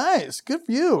 oh, nice. Good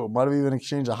for you. Might have even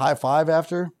exchanged a high five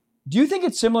after. Do you think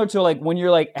it's similar to like when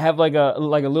you're like have like a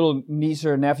little niece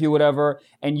or nephew, whatever,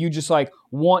 and you just like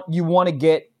want to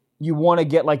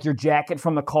get like your jacket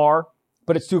from the car,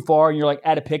 but it's too far, and you're like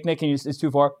at a picnic and it's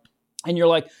too far, and you're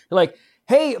like,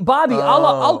 hey Bobby,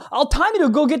 I'll time you to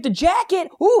go get the jacket.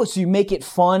 Ooh, so you make it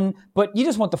fun, but you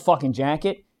just want the fucking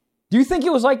jacket. Do you think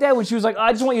it was like that when she was like,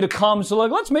 I just want you to come, so like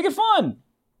let's make it fun?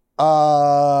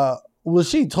 Well,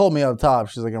 she told me up top,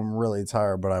 she's like, I'm really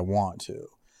tired, but I want to.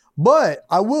 But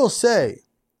I will say,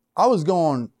 I was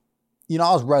going, I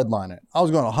was redlining. I was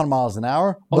going 100 miles an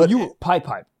hour. Oh, But you were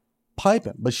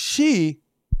piping. But she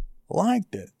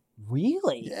liked it.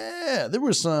 Really? Yeah, there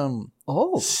were some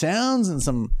Oh. sounds and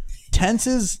some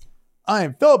tenses I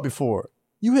ain't felt before.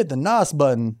 You hit the NOS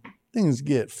button, things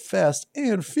get fast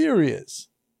and furious.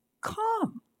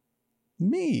 Come.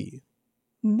 Me.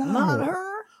 Not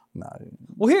her. Nah.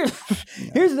 Well, here's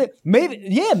the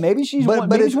maybe she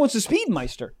wants a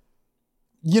Speedmeister.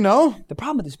 You know? The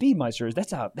problem with the Speedmeister is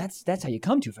that's how you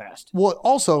come too fast. Well,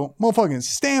 also, motherfucking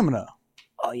stamina.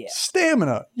 Oh yeah.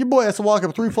 Stamina. Your boy has to walk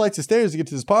up 3 flights of stairs to get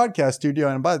to this podcast studio,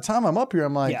 and by the time I'm up here,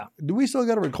 I'm like, do we still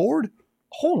got to record?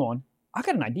 Hold on. I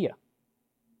got an idea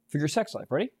for your sex life.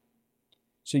 Ready?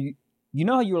 So you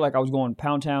know how you were like, I was going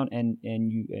Pound Town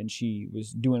and she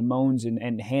was doing moans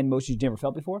and hand motions you never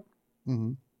felt before?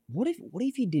 Mm-hmm. What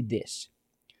if you did this?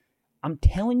 I'm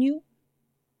telling you,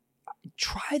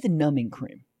 try the numbing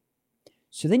cream.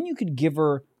 So then you could give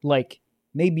her like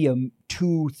maybe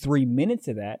 2-3 minutes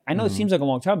of that. I know it seems like a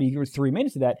long time, but you give her 3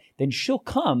 minutes of that, then she'll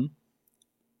come.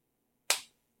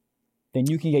 Then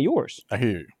you can get yours. I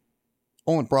hear you.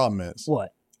 Only problem is,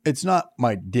 what? It's not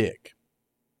my dick.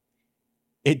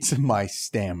 It's my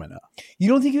stamina. You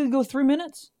don't think you could go 3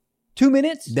 minutes? 2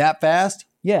 minutes? That fast?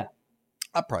 Yeah.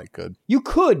 I probably could. You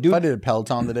could, dude. If I did a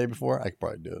Peloton the day before, I could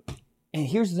probably do it. And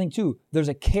here's the thing, too. There's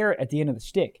a carrot at the end of the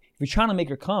stick. If you're trying to make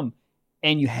her come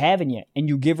and you haven't yet, and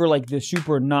you give her like the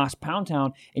super NOS Pound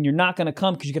Town, and you're not going to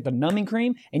come because you get the numbing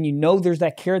cream, and you know there's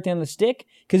that carrot at the end of the stick,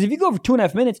 because if you go for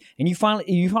 2.5 minutes and you finally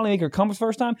make her come for the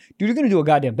first time, dude, you're going to do a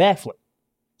goddamn backflip.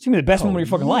 It's going to be the best moment of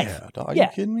your fucking life. Dog, are you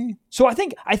kidding me? So I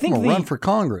think I'm gonna run for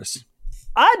Congress.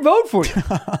 I'd vote for you.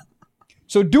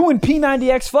 So doing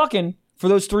P90X fucking for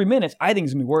those 3 minutes, I think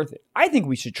is going to be worth it. I think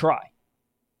we should try.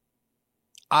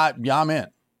 I'm in.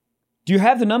 Do you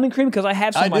have the numbing cream? Because I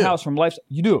have some in my house from Life.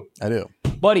 You do? I do.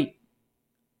 Buddy,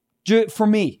 for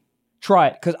me, try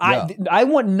it. Because I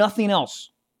want nothing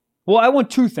else. Well, I want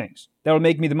 2 things that will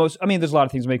make me the most. I mean, there's a lot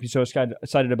of things that make me so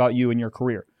excited about you and your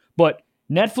career. But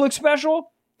Netflix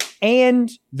special and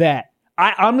that.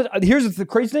 Here's the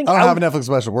crazy thing. I don't have a Netflix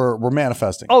special. We're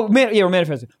manifesting. Oh, man, yeah, we're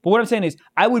manifesting. But what I'm saying is,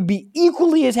 I would be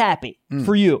equally as happy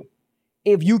for you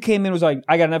if you came in and was like,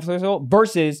 I got a Netflix special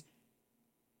versus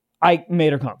I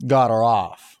made her come. Got her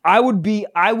off. I would be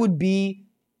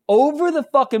over the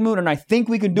fucking moon, and I think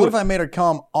we could do it. What if I made her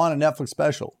come on a Netflix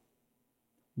special?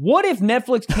 What if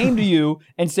Netflix came to you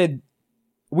and said,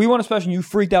 we want a special, and you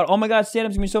freaked out, oh my God,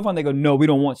 stand-up's gonna be so fun. They go, no, we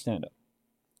don't want stand-up.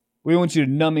 We want you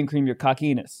to numb and cream your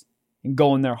cockiness and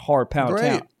go in there hard pound Great.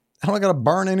 town. I'm not going to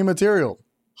burn any material.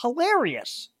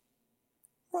 Hilarious.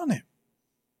 Run it.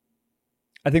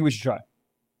 I think we should try.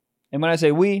 And when I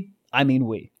say we, I mean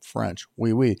we. French.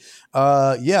 Oui.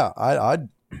 Yeah, I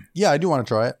do want to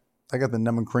try it. I got the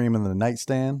numbing cream in the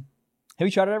nightstand. Have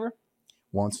you tried it ever?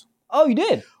 Once. Oh, you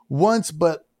did? Once,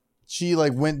 but she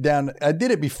like went down. I did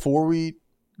it before we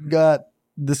got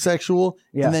the sexual.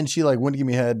 Yeah. And then she like went to give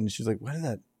me head and she's like, what is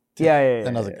that? Yeah.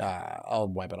 And I was like, I'll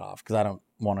wipe it off because I don't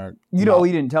want her. You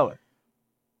didn't tell her.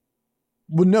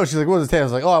 Well, no, she's like, what does it taste? I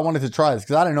was like, I wanted to try this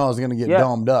because I didn't know I was going to get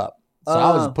domed up. So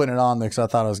I was putting it on there because I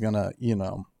thought I was going to,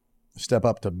 step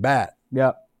up to bat.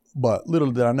 Yeah. But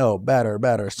little did I know,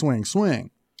 batter,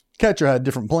 swing. Catcher had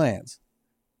different plans.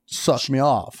 Sucked me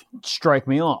off. Strike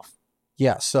me off.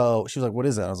 Yeah, so she was like, what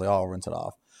is that? I was like, I'll rinse it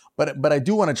off. But I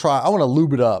do want to try. I want to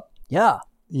lube it up. Yeah.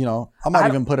 I might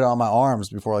even put it on my arms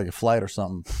before like a flight or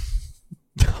something.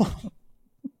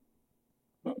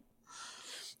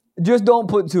 Just don't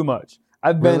put too much.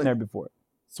 I've been there before.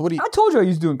 So what do you? I told you I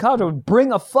used to do in college. I would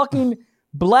bring a fucking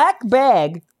black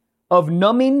bag of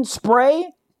numbing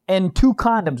spray and 2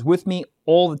 condoms with me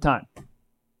all the time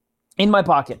in my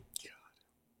pocket.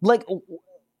 Like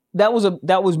that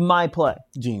was my play.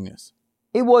 Genius.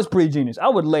 It was pretty genius. I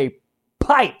would lay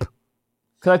pipe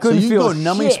because I couldn't feel shit. So you go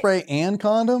numbing spray and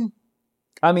condom?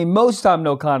 I mean, most of the time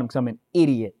no condom because I'm an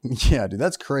idiot. Yeah, dude,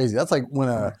 that's crazy. That's like when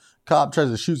a cop tries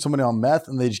to shoot somebody on meth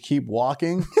and they just keep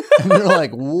walking and you're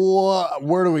like, what?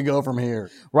 Where do we go from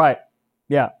here? Right.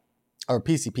 Yeah. Or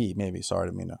PCP, maybe. Sorry, I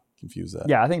didn't mean to confuse that.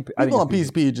 Yeah, I think people on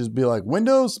PCP just be like,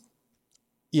 Windows?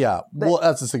 Yeah, well,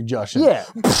 that's a suggestion. Yeah.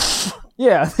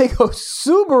 Yeah, they go,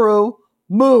 Subaru,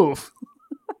 move.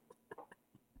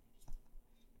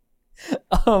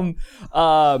 You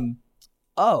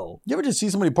ever just see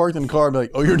somebody parked in the car and be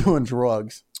like, oh, you're doing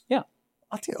drugs? Yeah.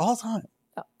 I'll tell you all the time.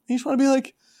 Yeah. You just want to be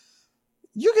like,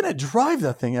 you're going to drive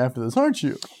that thing after this, aren't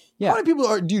you? Yeah. How many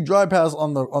people do you drive past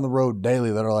on the road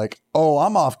daily that are like, oh,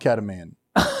 I'm off ketamine?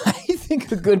 I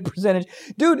think a good percentage.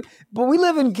 Dude, but we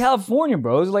live in California,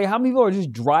 bro. It's like how many people are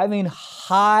just driving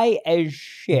high as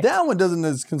shit? That one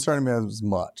doesn't concern me as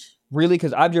much. Really?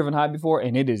 Because I've driven high before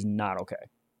and it is not okay.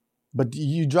 But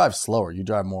you drive slower. You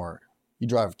drive more. You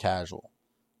drive casual.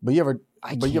 But you ever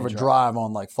drive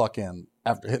on like fucking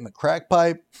after hitting the crack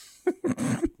pipe?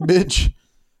 Bitch,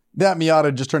 that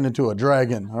Miata just turned into a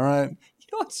dragon, all right? You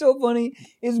know what's so funny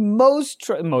is most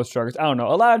truckers, I don't know,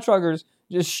 a lot of truckers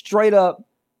just straight up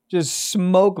just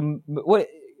smoke. What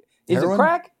Is Heroin? it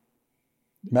crack?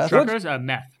 Meth? Truckers,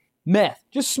 meth. Meth.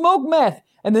 Just smoke meth.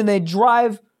 And then they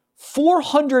drive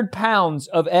 400 pounds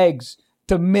of eggs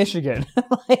to Michigan.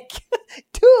 Like,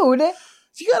 dude.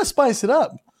 You got to spice it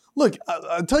up. Look,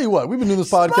 I'll tell you what. We've been doing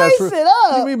this podcast Spice it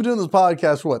up. We've been doing this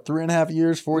podcast for what, 3.5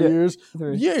 years, 4 years?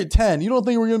 You're 10. You don't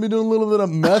think we're going to be doing a little bit of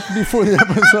meth before the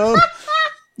episode?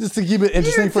 Just to keep it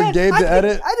interesting for Gabe to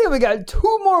edit? I think we got 2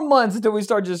 more months until we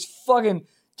start just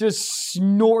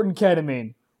snorting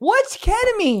ketamine. What's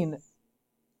ketamine?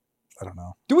 I don't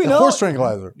know. Do we A know? horse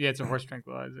tranquilizer. Yeah, it's a horse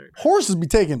tranquilizer. Horses be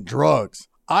taking drugs.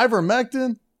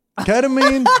 Ivermectin,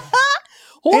 ketamine.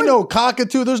 Ain't no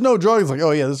cockatoo. There's no drugs. Like,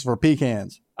 oh yeah, this is for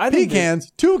pecans.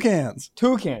 Pecans, toucans.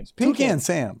 Toucan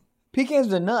Sam.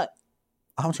 Pecan's a nut.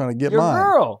 I'm trying to get Your mine.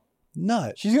 girl.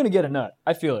 Nut. She's going to get a nut.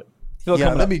 I feel it. Feel it Yeah,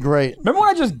 coming that'd up. be great. Remember when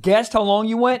I just guessed how long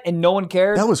you went and no one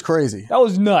cared? That was crazy. That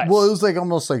was nuts. Well, it was like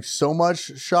almost like so much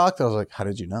shock that I was like, how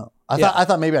did you know? I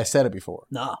thought maybe I said it before.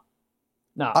 No,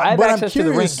 I have but I'm access to the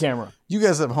ring curious- camera. You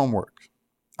guys have homework.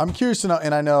 I'm curious to know,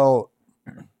 and I know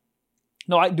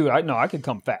No, I could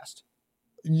come fast.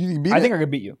 you can beat I it. think I could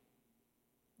beat you.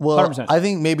 Well, 100%. I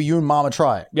think maybe you and Mama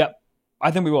try it. Yep.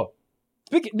 I think we will.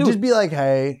 Dude, Just be like,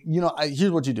 hey, here's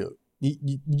what you do.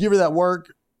 You give her that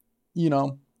work,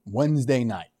 Wednesday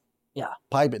night. Yeah.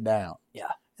 Pipe it down. Yeah.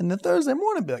 And then Thursday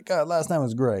morning, be like, God, last night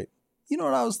was great. You know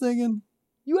what I was thinking?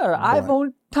 you got an Boy.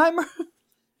 iPhone timer?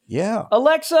 Yeah.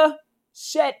 Alexa,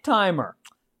 set timer.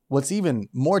 What's even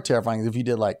more terrifying is if you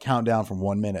did like countdown from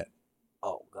 1 minute.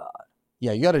 Oh, God.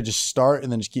 Yeah, you got to just start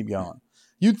and then just keep going.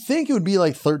 You'd think it would be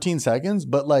like 13 seconds,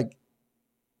 but like,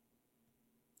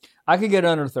 I could get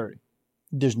under 30.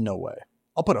 there's no way.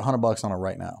 I'll put $100 on it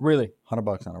right now. Really?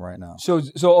 $100 on it right now. So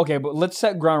okay, but let's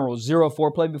set ground rules. 0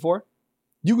 foreplay before?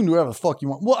 You can do whatever the fuck you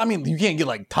want. Well, I mean, you can't get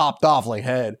like topped off like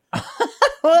head.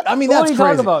 What? I mean, What that's are you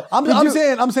crazy. talking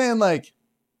about? I'm saying like,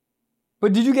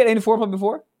 But did you get any foreplay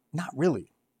before? not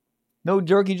really. No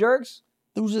jerky jerks?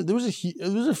 There was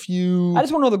a few I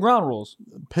just want to know the ground rules.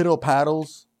 piddle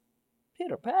paddles.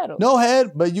 Pitter paddle. No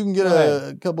head, but you can get Go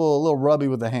a couple of little rubby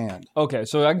with the hand. Okay,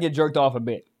 so I can get jerked off a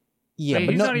bit. Yeah, Hey,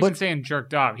 but he's no, not even but saying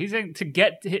jerked off. He's saying to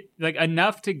get to hit, like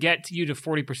enough to get to you to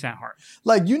 40% hard.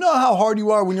 like you know how hard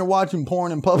you are when you're watching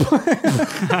porn in public.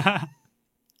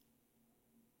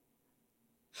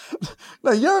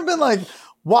 Like you ever been like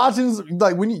watching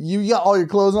like when you got all your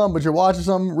clothes on, but you're watching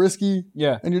something risky,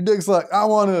 Yeah. and your dick's like, I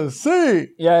want to see,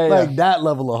 Yeah. like that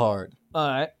level of hard. All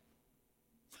right.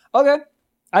 Okay.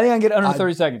 I think I can get under I-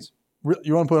 30 seconds.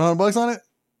 You want to put $100 on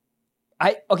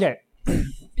it? Okay.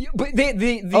 But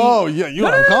the Oh yeah, you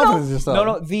have confidence in yourself.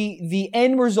 No. The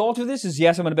end result of this is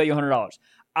yes, I'm going to bet you $100.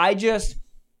 I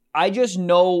just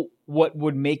know what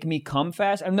would make me come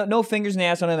fast. I'm no fingers in the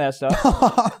ass, none of that stuff.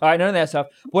 All right, none of that stuff.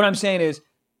 What I'm saying is,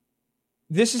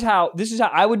 this is how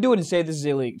I would do it and say this is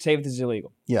illegal. Say if this is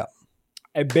illegal. Yeah.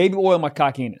 I baby oil my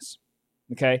cockiness.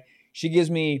 Okay, she gives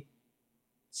me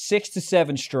 6 to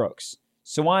 7 strokes,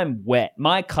 so I'm wet.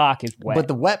 My cock is wet. But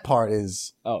the wet part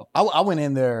is, oh, I went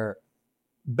in there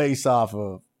based off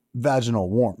of vaginal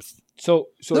warmth. so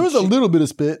There was a little bit of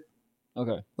spit,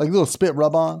 okay. like a little spit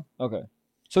rub on. Okay.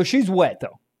 So she's wet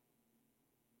though.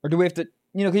 Or do we have to, 'cause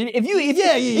if you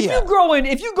Yeah.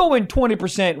 if you go in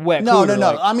 20% wet. No. cooter,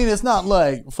 like- I mean, it's not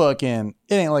like fucking.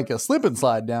 It ain't like a slip and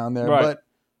slide down there, Right. but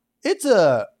it's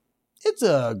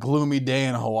a gloomy day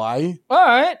in Hawaii. all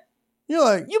right. You're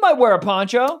like, You might wear a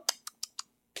poncho.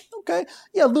 okay,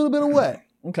 yeah, a little bit of wet.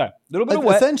 Okay. A little bit Like, of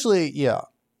wet. essentially, yeah.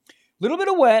 Little bit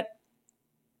of wet.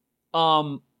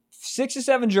 6 to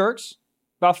 7 jerks,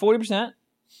 about 40%,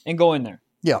 and go in there.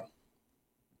 Yeah.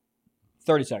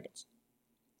 30 seconds.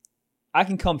 I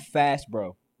can come fast,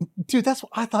 bro. Dude, that's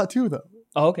what I thought too, though.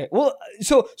 Oh, okay. Well,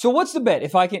 so what's the bet?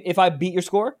 If I beat your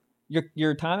score,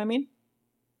 your time, I mean?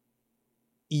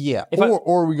 Yeah. If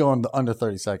Or we go on the under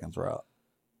 30 seconds route.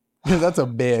 That's a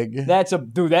big. That's a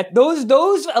dude.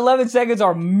 Those 11 seconds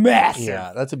are massive.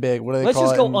 Yeah, that's a big. What do they Let's call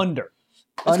just it? go under.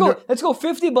 Let's go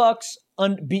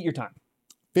 $50. Beat your time.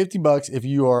 $50 if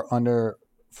you are under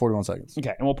 41 seconds.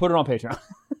 Okay, and we'll put it on Patreon.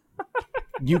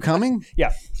 You coming?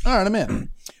 Yeah. All right, I'm in.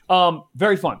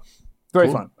 Very fun. Very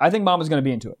Cool. fun. I think Mama's going to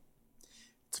be into it.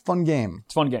 It's a fun game.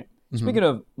 It's a fun game. Mm-hmm. Speaking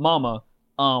of Mama,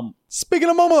 Speaking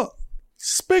of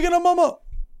mama.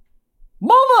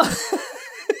 Mama!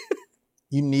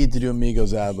 You need to do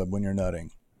Amigos ad lib when you're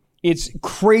nutting. It's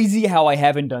crazy how I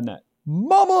haven't done that.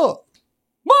 Mama.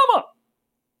 Mama!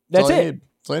 That's all you it. need.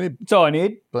 That's all you need. That's all I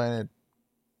need. That's all you need.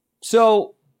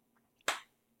 So,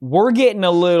 we're getting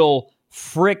a little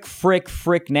frick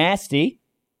nasty.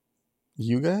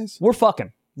 You guys? We're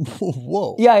fucking.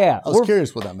 Whoa. Yeah. I was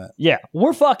curious what that meant. Yeah,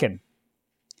 we're fucking.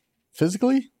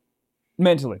 Physically?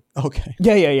 Mentally. Okay.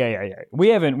 Yeah.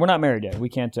 We're not married yet. We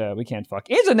can't fuck.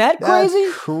 Isn't that That's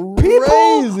crazy? crazy.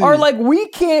 People are like, we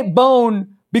can't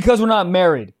bone because we're not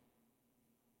married.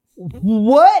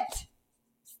 What?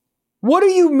 What do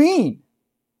you mean?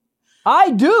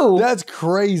 I do. That's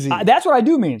crazy. That's what I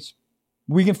do means.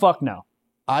 We can fuck now.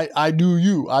 I do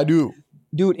you. I do.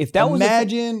 Dude, if that was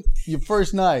Imagine your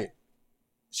first night.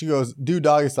 She goes, do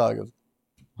doggy style. I goes,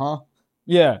 huh?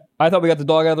 Yeah, I thought we got the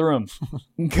dog out of the room.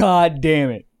 God damn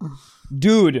it.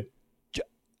 Dude,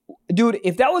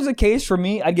 if that was the case for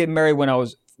me, I'd get married when I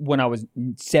was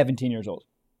 17 years old.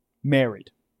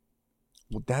 Married.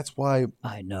 Well, that's why.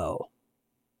 I know.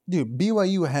 Dude,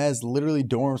 BYU has literally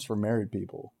dorms for married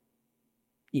people.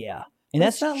 Yeah. And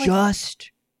that's not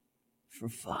just for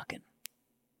fucking.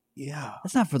 Yeah.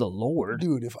 That's not for the Lord.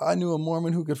 Dude, if I knew a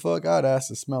Mormon who could fuck, I'd ask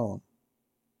to smell him.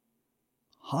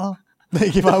 Huh?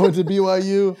 Like if I went to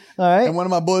BYU All right. and one of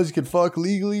my boys could fuck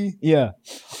legally, Yeah.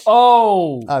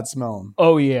 Oh. I'd smell him.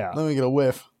 Oh, yeah. Let me get a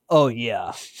whiff. Oh,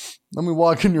 yeah. Let me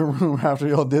walk in your room after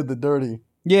y'all did the dirty.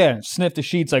 Yeah. Sniff the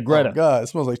sheets like Greta. Oh, God, it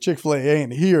smells like Chick-fil-A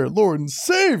ain't here. Lord and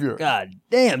Savior. God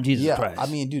damn, Jesus yeah, Christ. I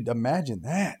mean, dude, imagine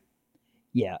that.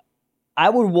 Yeah. I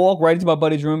would walk right into my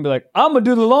buddy's room and be like, I'm going to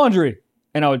do the laundry.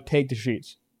 And I would take the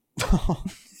sheets.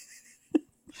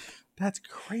 That's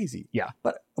crazy. Yeah.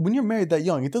 But when you're married that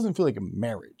young, it doesn't feel like a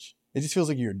marriage. It just feels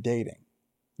like you're dating.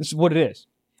 This is what it is.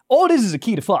 All it is a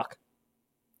key to fuck.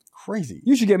 Crazy.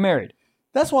 You should get married.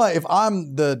 That's why if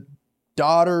I'm the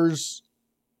daughter's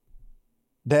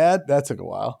dad, that took a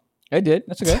while. It did.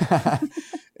 That's okay.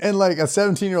 And like a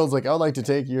 17-year-old's like, I would like to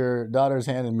take your daughter's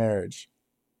hand in marriage.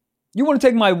 You want to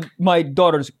take my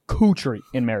daughter's coochery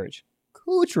in marriage.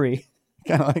 Coochery.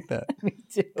 Kind of like that. Me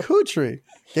too. Coochery.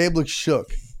 Gabe looks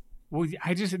shook. Well,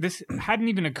 this hadn't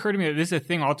even occurred to me that this is a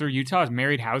thing all through Utah is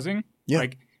married housing. Yeah.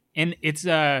 Like, and it's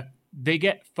they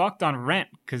get fucked on rent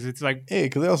because it's like Hey,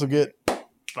 because they also get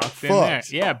fucked in there.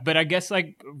 Yeah, but I guess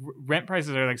like rent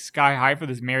prices are like sky high for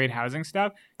this married housing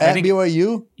stuff. And at I think,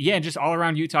 BYU. yeah, just all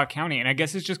around Utah County. And I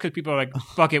guess it's just because people are like,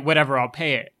 fuck it, whatever, I'll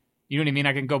pay it. You know what I mean?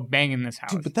 I can go bang in this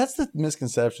house. Dude, but that's the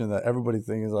misconception that everybody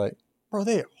thinks is like, bro,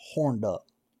 they horned up.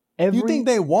 Every, You think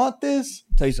they want this?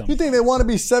 tell you You something. think they want to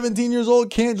be 17 years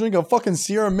old, can't drink a fucking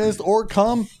Sierra Mist or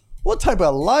cum? What type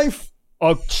of life?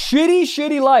 A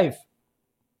shitty life.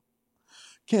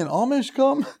 Can Amish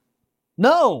come?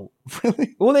 No.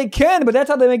 Really? Well, they can, but that's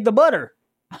how they make the butter.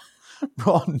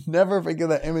 Bro, I'll never forget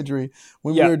that imagery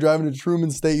when Yeah. we were driving to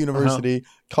Truman State University,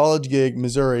 college gig,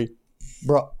 Missouri.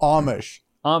 Bro, Amish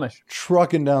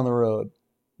trucking down the road.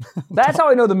 That's how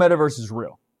I know the metaverse is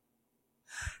real.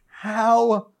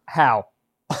 How?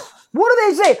 What do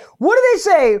they say? What do they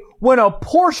say when a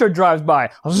Porsche drives by?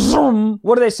 Zoom.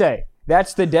 What do they say?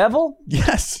 That's the devil?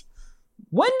 Yes.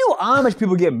 When do Amish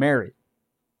people get married?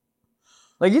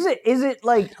 Like, is it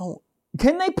like,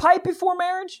 can they pipe before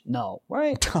marriage? No,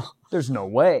 right? There's no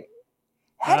way.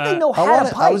 How do they know how to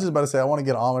pipe? I was just about to say, I want to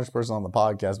get an Amish person on the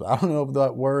podcast, but I don't know if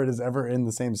that word is ever in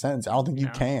the same sentence. I don't think you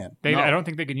can. I don't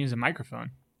think they can use a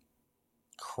microphone.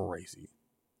 Crazy.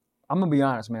 I'm going to be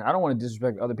honest, man. I don't want to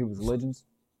disrespect other people's religions,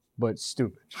 but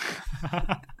stupid.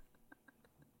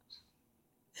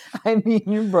 I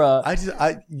mean, bruh.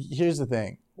 Here's the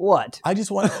thing. What? I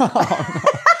just want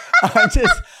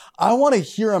I want to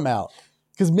hear them out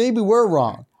because maybe we're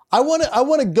wrong. I want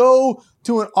to go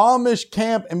to an Amish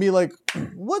camp and be like,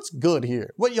 what's good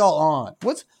here? What y'all on?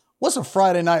 What's a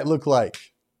Friday night look like?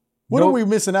 What are we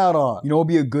missing out on? You know what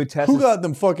would be a good test? Who got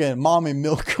them fucking mommy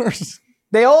milkers?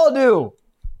 They all do.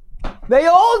 They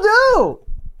all do.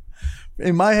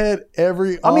 In my head,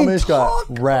 every Amish got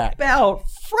racked. About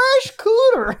fresh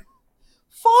cooter.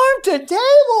 Farm to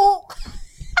table.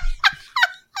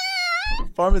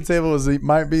 Farm to table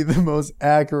might be the most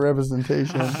accurate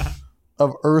representation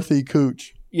of earthy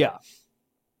cooch. Yeah.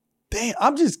 Damn,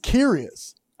 I'm just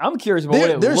curious. I'm curious about what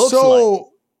it They're looks so, like.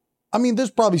 I mean,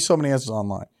 there's probably so many answers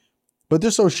online, but they're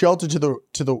so sheltered to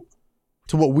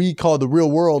what we call the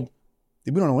real world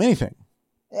that we don't know anything.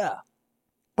 Yeah.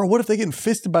 Bro, what if they getting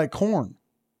fisted by corn?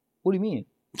 What do you mean?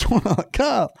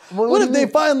 God. What What do if you they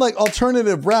mean? find like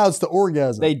alternative routes to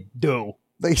orgasm? They do.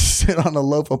 They sit on a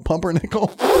loaf of pumpernickel.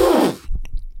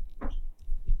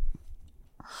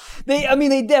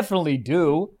 They definitely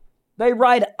do. They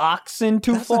ride oxen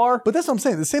too far. But that's what I'm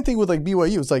saying. The same thing with like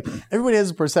BYU. It's like everybody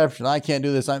has a perception. I can't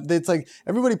do this. It's like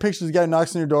everybody pictures the guy who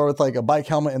knocks on your door with like a bike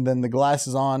helmet and then the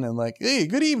glasses on and like, hey,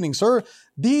 good evening, sir.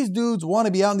 These dudes want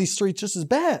to be out in these streets just as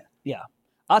bad. Yeah.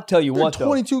 I'll tell you They're what,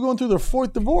 22 going through their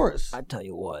fourth divorce. I tell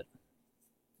you what.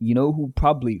 You know who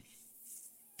probably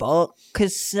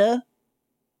fucks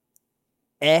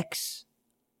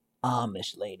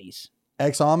ex-Amish ladies?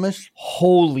 Ex-Amish?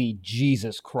 Holy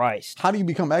Jesus Christ! How do you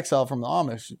become exile from the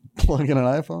Amish? Plug in an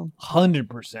iPhone?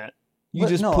 100%. You What?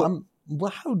 just no, put.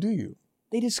 well, how do you?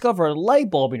 They discover a light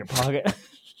bulb in your pocket.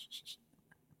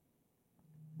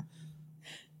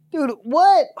 Dude,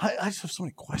 what? I just have so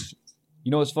many questions.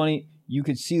 You know what's funny? You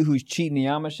could see who's cheating the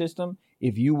Amish system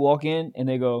if you walk in and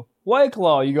they go, White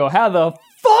Claw. You go, how the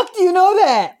fuck do you know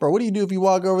that? Bro, what do you do if you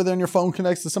walk over there and your phone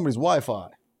connects to somebody's Wi-Fi?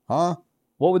 Huh?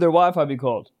 What would their Wi-Fi be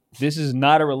called? This is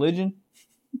not a religion?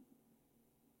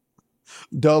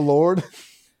 Duh Lord.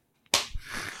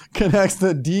 Connects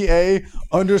to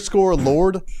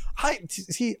DA_Lord.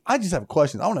 I just have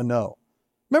questions. I want to know.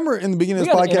 Remember in the beginning of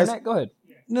We this got the podcast? internet. Go ahead.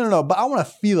 No. But I want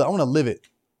to feel it. I want to live it.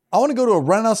 I want to go to a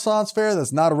Renaissance fair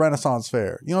that's not a Renaissance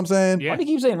fair. You know what I'm saying? Yeah. Why do you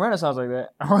keep saying Renaissance like that?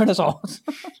 Renaissance.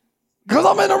 Because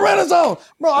I'm in the Renaissance.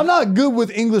 Bro, I'm not good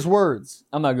with English words.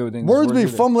 I'm not good with English. Words be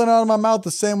either. fumbling out of my mouth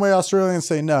the same way Australians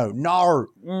say no. No.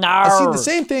 No. I see the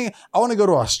same thing. I want to go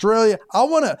to Australia. I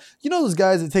want to, you know those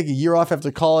guys that take a year off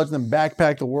after college and then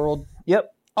backpack the world?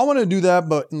 Yep. I want to do that,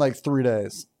 but in like 3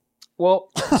 days. Well,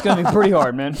 it's going to be pretty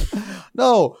hard, man.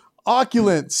 No.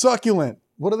 Opulent. Succulent.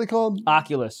 What are they called?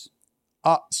 Oculus.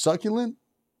 Succulent?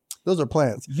 Those are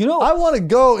plants. You know, I want to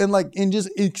go and just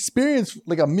experience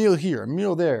like a meal here, a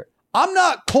meal there. I'm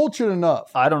not cultured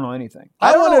enough. I don't know anything.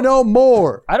 I want to know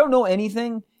more. I don't know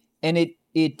anything, and it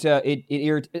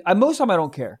irritates. Most of the time I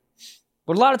don't care,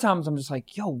 but a lot of times I'm just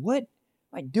like, yo, what am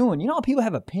I doing? You know how people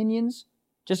have opinions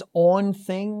just on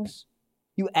things?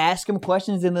 You ask them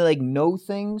questions and they like know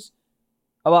things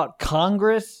about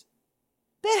Congress.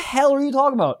 The hell are you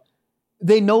talking about?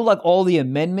 They know like all the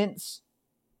amendments.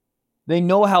 They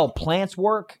know how plants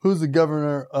work. Who's the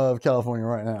governor of California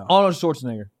right now? Arnold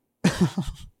Schwarzenegger.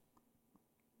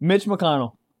 Mitch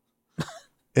McConnell.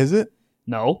 Is it?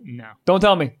 No. No. Don't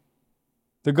tell me.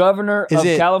 The governor Is of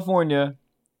it- California.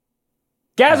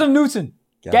 Gavin Newsom.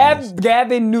 Gavin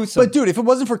Gavin Newsom. But dude, if it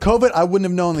wasn't for COVID, I wouldn't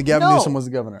have known that Gavin No. Newsom was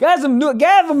the governor. Gavin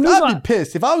Newsom. I'd be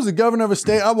pissed. If I was the governor of a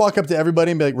state, I'd walk up to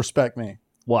everybody and be like, respect me.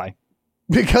 Why?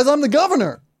 Because I'm the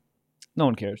governor. No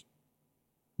one cares.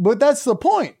 But that's the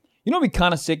point. You know what'd be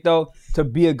kind of sick, though? To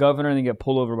be a governor and then get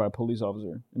pulled over by a police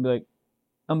officer and be like,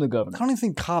 I'm the I governor. don't even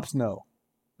think cops know.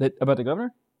 About the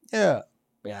governor? Yeah.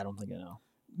 Yeah, I don't think I know.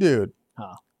 Dude.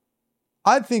 Huh.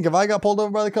 I think if I got pulled over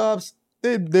by the cops,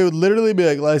 they would literally be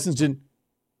like, licensed in,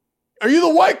 are you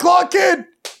the White Claw kid?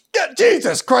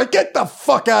 Jesus Christ, get the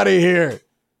fuck out of here.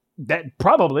 That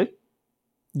probably.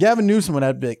 Gavin Newsom would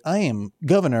have to be like, I am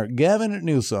Governor Gavin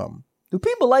Newsom. Do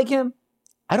people like him?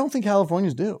 I don't think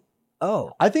Californians do.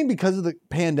 Oh. I think because of the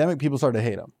pandemic, people started to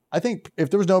hate him. I think if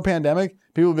there was no pandemic,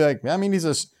 people would be like, I mean,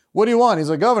 what do you want? He's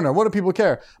a governor. What do people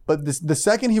care? But the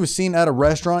second he was seen at a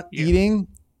restaurant eating,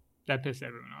 That pissed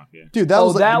everyone off, yeah. dude, that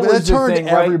was that like, was that the turned thing,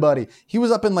 right? everybody. He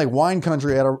was up in like wine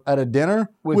country at a dinner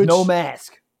With which, no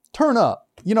mask. turn up.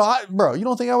 You know, bro, you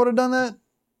don't think I would have done that?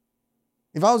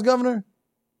 If I was governor,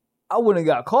 I wouldn't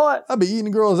have got caught. I'd be eating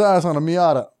a girl's ass on a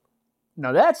Miata.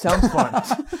 Now that sounds fun.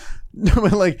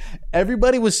 But like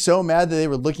everybody was so mad that they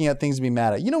were looking at things to be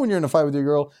mad at. You know when you're in a fight with your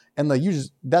girl and like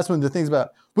that's when the thing's about,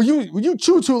 well you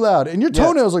chew too loud and your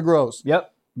toenails are gross.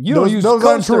 Yep. You don't use those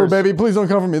aren't true, coasters. baby. Please don't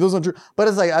come for me. Those aren't true. But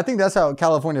it's like I think that's how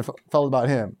California felt about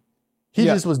him. He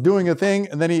Yeah. just was doing a thing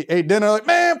and then he ate dinner like,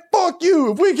 man, fuck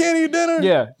you. If we can't eat dinner.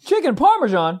 Yeah. Chicken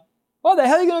Parmesan. Why the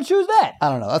hell are you going to choose that? I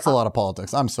don't know. That's a lot of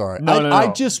politics. I'm sorry. No.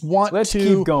 I just want Let's to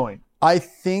keep going. I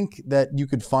think that you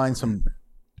could find some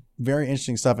very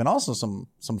interesting stuff and also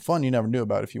some fun you never knew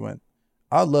about if you went.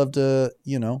 I'd love to,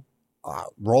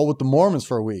 roll with the Mormons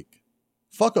for a week.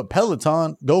 Fuck a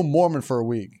Peloton, go Mormon for a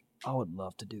week. I would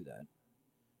love to do that.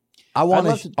 I want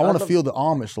love to to- feel the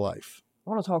Amish life. I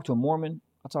want to talk to a Mormon.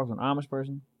 I talk to an Amish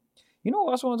person. You know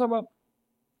what else I want to talk about?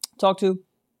 Talk to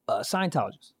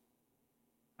Scientologists.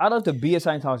 I'd love to be a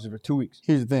Scientologist for 2 weeks.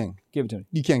 Here's the thing. Give it to me.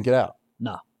 You can't get out.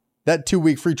 Nah. That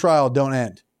 2-week free trial don't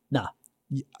end. Nah.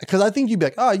 Because I think you'd be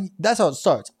like, oh, that's how it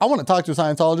starts. I want to talk to a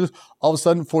Scientologist. All of a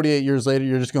sudden, 48 years later,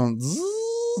 you're just going,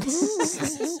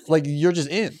 like you're just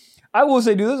in. I will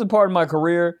say, dude, this is a part of my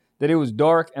career that it was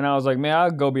dark, and I was like, man,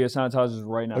 I'll go be a Scientologist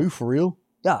right now. Are you for real?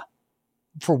 Yeah.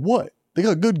 For what? They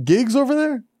got good gigs over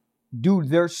there? Dude,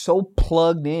 they're so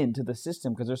plugged into the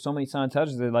system because there's so many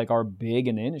Scientologists that like are big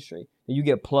in the industry that you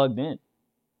get plugged in.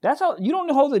 That's how you don't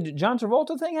know how the John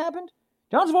Travolta thing happened.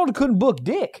 John Travolta couldn't book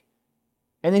dick,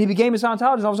 and then he became a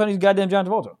Scientologist. And all of a sudden, he's goddamn John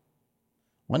Travolta.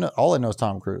 All I know is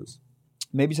Tom Cruise.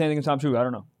 Maybe saying anything Tom Cruise. I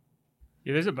don't know.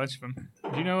 Yeah, there's a bunch of them.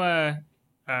 Do you know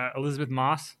Elizabeth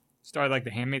Moss starred like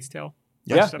The Handmaid's Tale?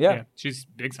 Yeah, Stuff? yeah. She's a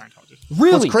big Scientologist.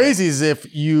 Really? What's crazy is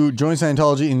if you join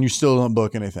Scientology and you still don't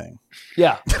book anything.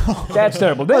 Yeah, that's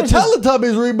terrible. A Then it's just-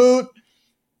 Teletubbies reboot.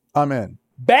 I'm in.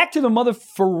 Back to the mother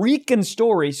freaking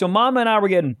story. So Mama and I were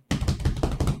getting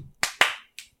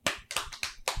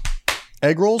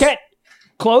Egg rolls?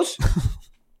 close.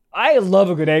 I love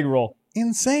a good egg roll.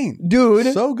 Insane.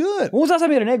 Dude. So good. When was the last time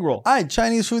you had an egg roll? I had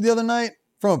Chinese food the other night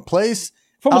from a place.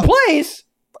 From a place?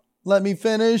 Let me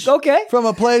finish. Okay. From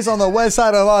a place on the west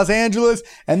side of Los Angeles,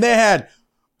 and they had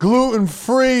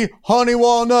gluten-free honey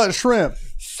walnut shrimp.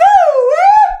 So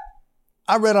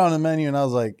I read on the menu and I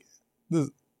was like,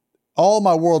 all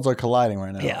my worlds are colliding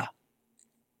right now. yeah.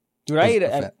 Dude, I ate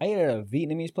at a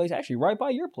Vietnamese place, actually right by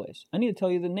your place. I need to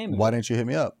tell you the name of Why it. didn't you hit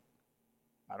me up?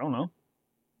 I don't know.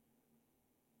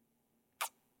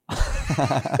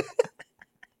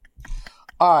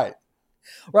 All right.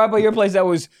 Right by your place, that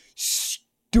was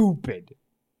stupid.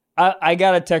 I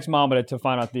got to text Mama to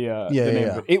find out the name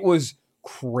of it. It was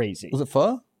crazy. Was it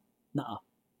pho? Nuh-uh.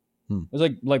 It was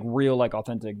like real, like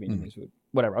authentic Vietnamese food.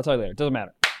 Whatever, I'll tell you later. It doesn't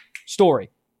matter. Story.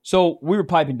 So we were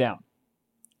piping down.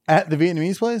 At the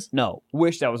Vietnamese place? No,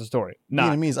 wish that was a story.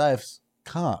 Not. Vietnamese iced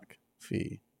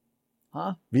coffee.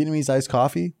 Huh? Vietnamese iced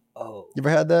coffee? Oh. You ever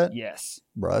had that? Yes.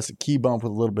 Bro, that's a key bump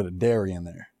with a little bit of dairy in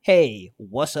there. Hey,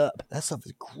 what's up? That stuff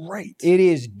is great. It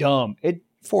is dumb.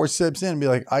 4 sips in and be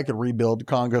like, I could rebuild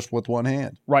Congress with one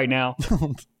hand. Right now.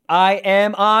 I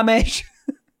am Amish.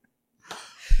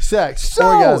 Sex. So,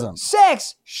 orgasm.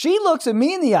 sex. She looks at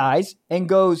me in the eyes and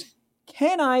goes,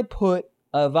 can I put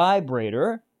a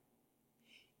vibrator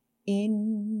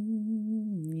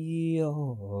in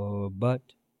your butt?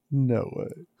 No way.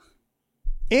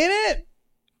 In it?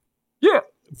 Yeah.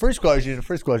 First question. Give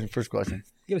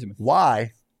it to me.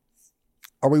 Why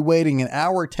are we waiting an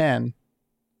hour 10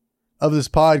 of this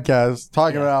podcast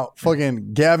talking about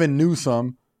fucking Gavin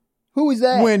Newsom? Who is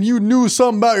that? When you knew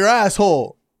something about your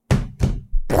asshole?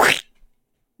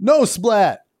 No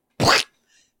splat.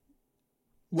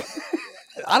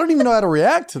 I don't even know how to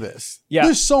react to this. Yeah.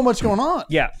 There's so much going on.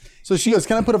 Yeah. So she goes,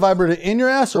 can I put a vibrator in your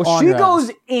ass or Well, on she your goes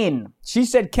ass? in. She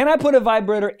said, can I put a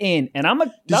vibrator in? And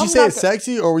Did she say it's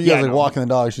sexy or were you guys like no. walking the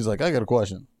dog? She's like, I got a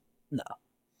question. No.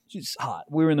 She's hot.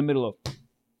 We were in the middle of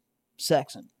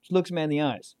sexing. She looks me in the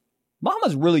eyes.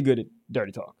 Mama's really good at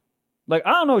dirty talk. Like,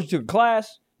 I don't know if she took a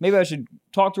class. Maybe I should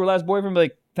talk to her last boyfriend and be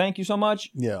like, thank you so much.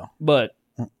 Yeah. But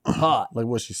hot. Like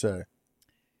what'd she say?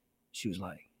 She was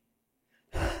like,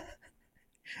 you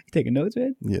taking notes,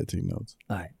 man? Yeah, take notes.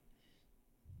 All right.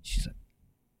 She's like,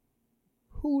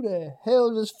 who the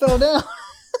hell just fell down?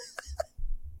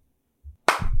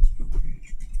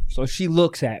 So she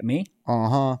looks at me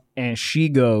Uh-huh. and she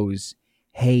goes,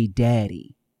 hey,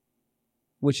 daddy,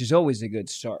 which is always a good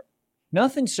start.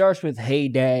 Nothing starts with, hey,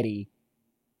 daddy,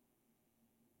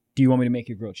 do you want me to make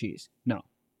your grilled cheese? No.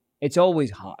 It's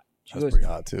always hot. She That's goes, pretty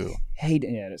hot too. hey,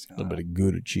 yeah, that's A little bit of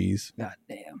Gouda cheese. God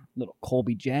damn. Little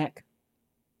Colby Jack.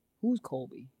 Who's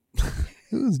Colby?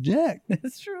 Who's Jack?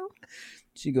 That's true.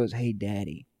 She goes, hey,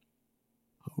 daddy,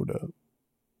 Hold up.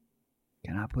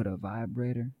 can I put a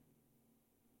vibrator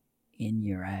in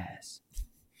your ass?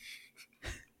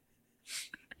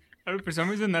 I mean, for some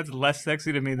reason, that's less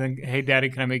sexy to me than, hey, daddy,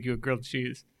 can I make you a grilled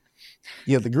cheese?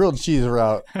 Yeah, the grilled cheese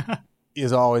route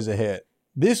is always a hit.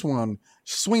 This one,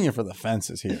 swinging for the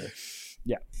fences here.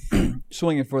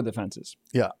 Swinging for the fences.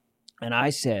 Yeah. And I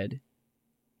said,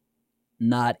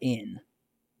 not in.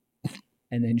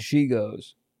 And then she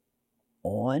goes,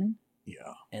 on?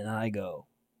 Yeah. And I go,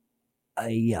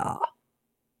 ayah.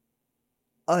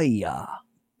 Ayah.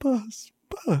 Buzz.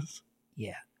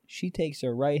 Yeah. She takes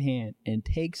her right hand and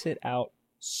takes it out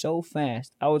so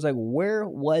fast. I was like, where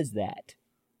was that?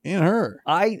 In her.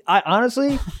 I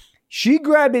honestly, she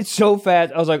grabbed it so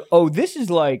fast. I was like, oh, this is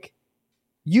like,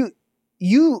 you,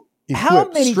 how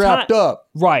Equipped, many strapped times? up.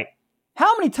 Right.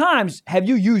 How many times have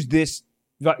you used this?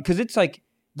 Because it's like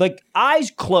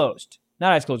eyes closed.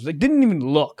 Not eyes closed. Like, didn't even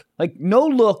look. Like, no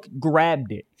look,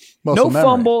 grabbed it. Muscle No memory.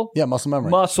 fumble. Yeah, muscle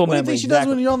memory. Muscle What do you memory, think she does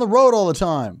exactly. when you're on the road all the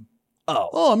time?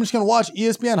 Oh. I'm just going to watch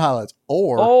ESPN highlights.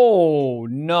 Or Oh,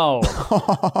 no.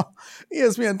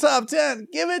 ESPN Top 10.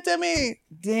 Give it to me.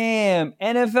 Damn.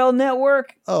 NFL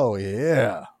Network? Oh,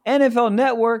 yeah. NFL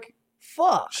Network?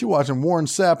 Fuck. She watching Warren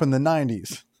Sapp in the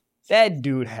 90s. That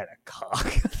dude had a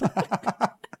cock.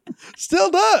 Still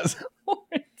does.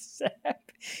 Warren Sapp.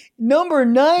 Number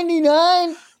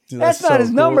 99? Dude, That's not so his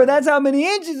cool. number. That's how many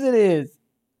inches it is.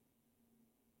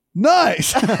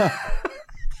 Nice. I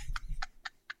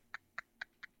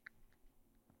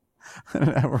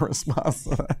didn't have a response to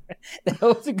that. That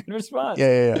was a good response.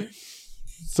 Yeah.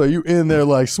 So you in there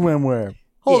like swimwear.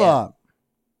 Hold Yeah. on.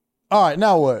 All right,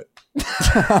 now what?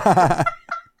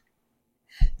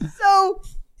 So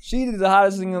she did the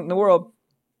hottest thing in the world.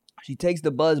 She takes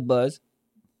the buzz,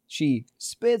 she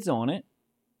spits on it,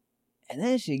 And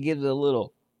then she gives a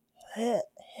little.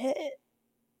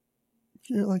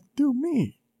 You're like, do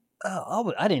me.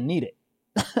 Oh, I didn't need it.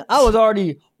 I was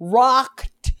already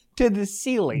rocked to the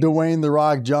ceiling. Dwayne The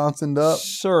Rock Johnsoned up.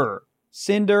 Sir.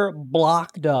 Cinder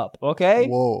blocked up. Okay?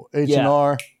 Whoa.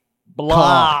 H&R.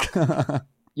 Block. Cock.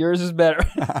 Yours is better.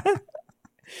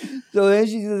 So then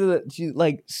she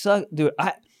like suck, dude.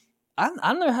 I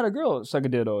never had a girl suck a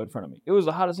dildo in front of me. It was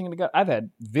the hottest thing in the gut. I've had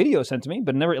videos sent to me,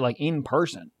 but never like in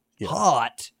person. Yeah.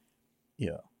 Hot.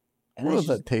 Yeah. And What then does she's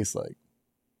that taste like?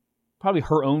 probably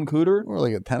her own cooter. Or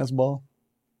like a tennis ball?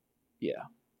 Yeah.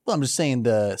 Well, I'm just saying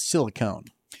the silicone.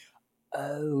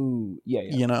 Oh, yeah.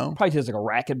 You know? Probably tastes like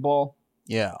a racquetball.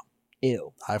 Yeah.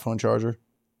 Ew. iPhone charger.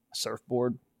 A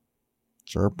surfboard.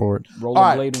 Surfboard.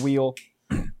 Rollerblade wheel.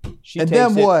 And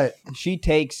then what? She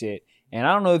takes it, and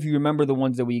I don't know if you remember the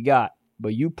ones that we got,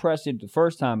 but you pressed it the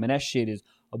first time, and that shit is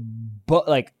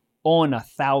like on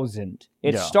 1,000.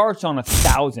 It Yeah. starts on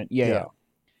 1,000. Yeah. Yeah.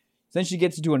 Then she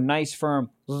gets into a nice firm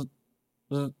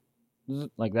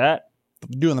like that.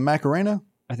 Doing the Macarena?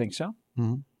 I think so.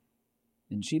 Mhm.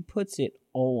 And she puts it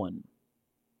on.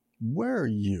 Where are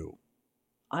you?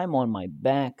 I'm on my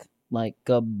back like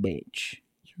a bitch.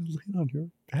 You're laying on your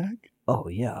back? Oh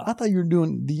yeah, I thought you were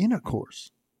doing the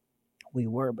intercourse. we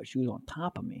were, but she was on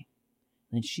top of me.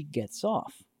 Then she gets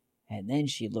off, and then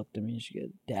she looked at me and she goes,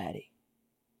 "Daddy,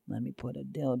 let me put a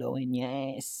dildo in your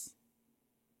ass."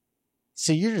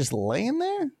 So you're just laying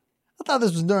there? I thought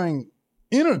this was during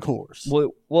intercourse.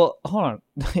 Well, hold on.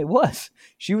 It was.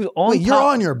 She was on. Wait, top. you're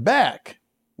on your back.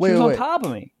 She was on Wait. top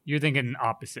of me. You're thinking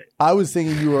opposite. I was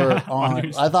thinking you were on.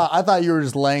 your I thought you were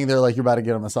just laying there like you're about to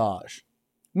get a massage.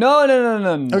 No.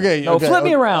 Okay, No, okay, flip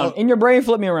me okay. around. In your brain,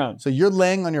 flip me around. So you're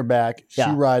laying on your back. She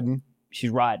Yeah. riding, She's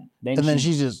riding. and then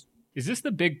she's just. Is this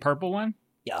the big purple one?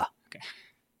 Yeah. Okay.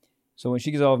 So when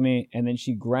she gets off me, and then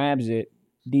she grabs it,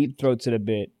 deep throats it a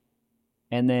bit,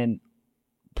 and then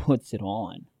puts it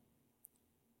on.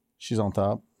 She's on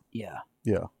top. Yeah.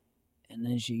 Yeah. And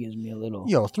then she gives me a little.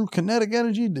 Yo, through kinetic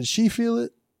energy, did she feel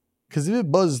it? Because if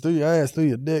it buzzes through your ass, through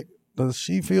your dick, does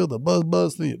she feel the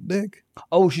buzz through your dick?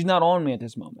 Oh, she's not on me at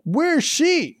this moment. Where's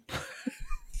she?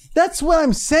 That's what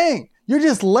I'm saying. You're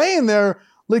just laying there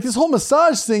like this whole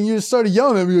massage thing. You just started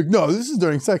yelling at me like, "No, this is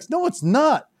during sex." No, it's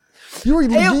not. You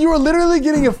were literally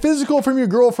getting a physical from your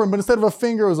girlfriend, but instead of a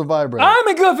finger, it was a vibrator. I'm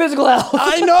in good physical health.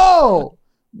 I know.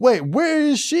 Wait, where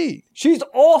is she? She's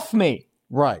off me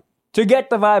Right. to get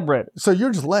the vibrator. So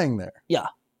you're just laying there Yeah.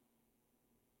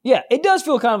 Yeah, it does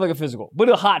feel kind of like a physical, but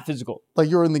a hot physical. like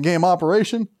you were in the game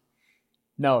Operation.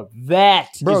 No, that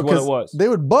Bro, is what it 'cause was. they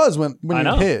would buzz when I you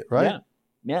know. hit, right? Yeah.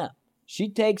 Yeah. She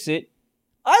takes it.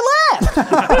 I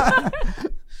laugh.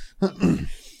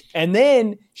 And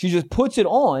then she just puts it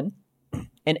on.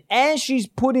 And as she's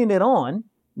putting it on,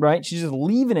 right, she's just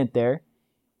leaving it there.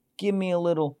 Give me a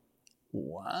little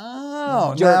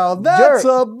Wow. Jerk, now that's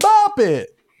jerk. a bop it.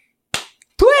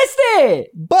 twist it.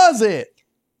 Buzz it.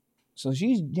 So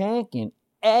she's yanking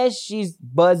as she's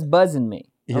buzzing me.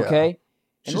 Yeah. Okay?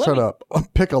 And She let shut me- up.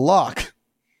 Pick a lock.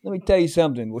 Let me tell you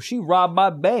something. Well, she robbed my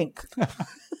bank.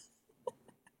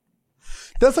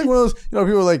 That's like one of those,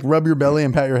 people like rub your belly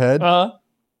and pat your head.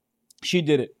 She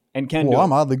did it. And can do Well, it.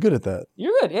 I'm oddly good at that.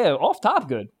 You're good. Yeah, off top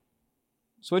good.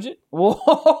 Switch it.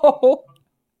 Whoa.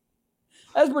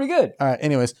 That's pretty good. All right.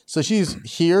 Anyways, so she's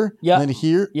here. Yeah. And then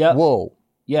here. Yeah. Whoa.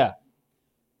 Yeah.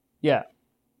 Yeah.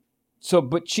 So,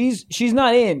 but she's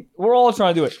not in. We're all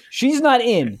trying to do it. She's not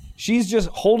in. She's just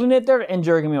holding it there and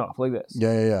jerking me off like this.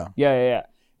 Yeah. Yeah.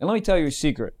 And let me tell you a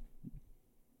secret.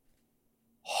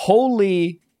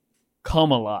 Holy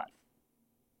come a lot.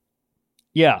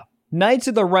 Yeah. Nights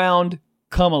of the round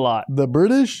come a lot. The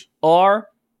British Are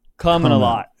coming a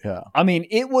lot. Yeah. I mean,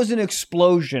 it was an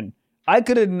explosion. I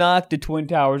could have knocked the Twin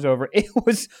Towers over. It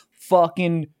was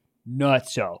fucking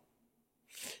nutso.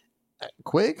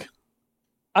 Quick.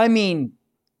 I mean,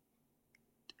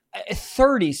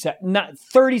 30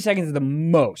 seconds at the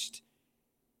most.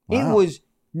 Wow.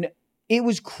 It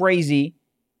was crazy.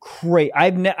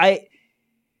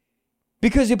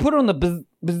 Because they put it on the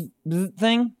bzz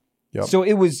thing. Yep. So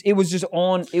it was just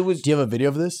on. It was, Do you have a video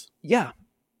of this? yeah.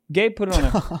 Gabe put it on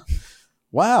there.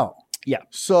 Wow. Yeah.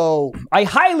 So, I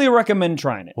highly recommend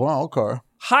trying it. wow, okay.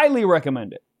 Highly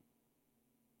recommend it.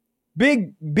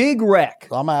 Big wreck.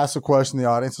 I'm going to ask a question the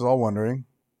audience is all wondering.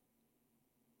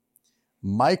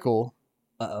 Michael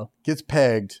Uh-oh. gets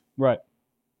pegged Right.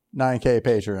 9K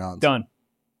Patreons. Done.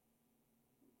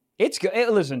 It's good.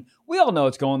 Listen, we all know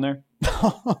it's going there.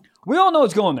 We all know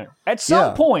it's going there. At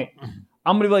some Yeah. point,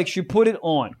 I'm going to be like, she put it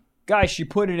on. Guys, she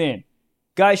put it in.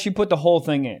 Guys, she put the whole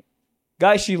thing in.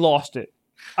 Guys, she lost it.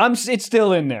 It's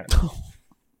still in there.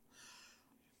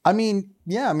 I mean,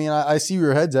 yeah. I mean, I see where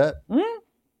your head's at. Mm-hmm.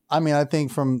 I mean, I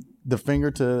think from the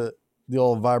finger to the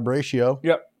old vibratio,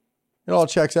 Yep. it all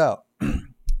checks out.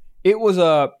 It was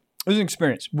an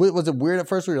experience. Was it weird at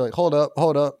first where you're like, hold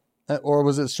up? Or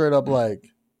was it straight up like,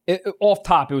 Off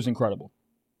top, it was incredible.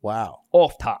 wow.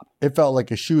 Off top. It felt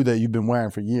like a shoe that you've been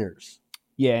wearing for years.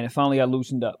 Yeah, and it finally got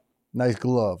loosened up. Nice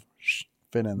glove.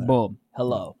 Fit in there. Boom.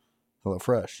 Hello. Hello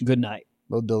Fresh. Good night.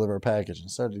 They'll deliver a package and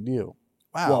start a deal.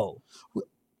 Wow. Whoa.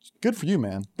 Good for you,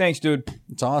 man. Thanks, dude.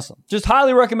 It's awesome. Just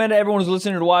highly recommend to everyone who's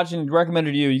listening or watching. Recommend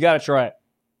it to you. You got to try it.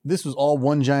 This was all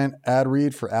one giant ad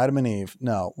read for Adam and Eve.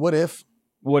 No. What if?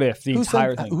 What if the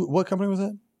entire thing? What company was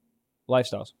that?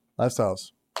 Lifestyles.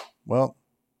 Lifestyles. Well,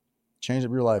 change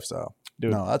up your lifestyle.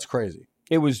 Dude. No, that's crazy.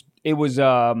 It was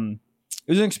an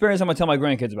experience I'm gonna tell my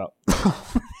grandkids about.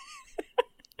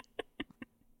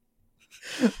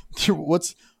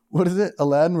 What is it?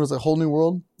 Aladdin was a whole new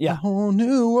world? Yeah. A whole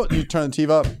new world. You turn the TV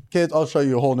up. Kids, I'll show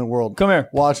you a whole new world. Come here.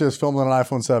 Watch this, filmed on an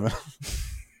iPhone 7.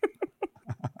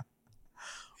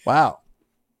 Wow.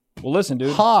 Well, listen,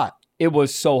 dude. Hot. It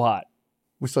was so hot.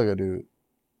 We still gotta do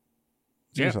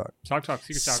Yeah. Talk. Sock talk.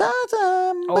 Secret sock.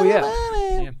 Oh,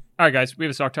 yeah. Yeah. All right, guys. We have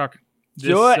a sock talk. This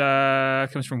Do it.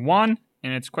 comes from Juan,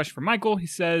 and it's a question for Michael. He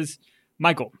says,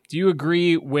 Michael, do you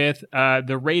agree with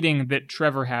the rating that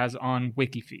Trevor has on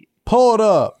WikiFeet? Pull it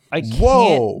up. I can't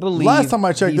Whoa. believe Last time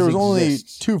I checked, there was these only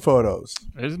exist. 2 photos.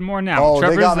 There's more now. Oh,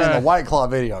 Trevor's, they got me in the White Claw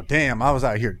video. Damn, I was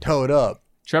out here towed up.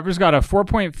 Trevor's got a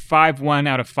 4.51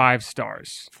 out of 5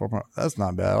 stars. That's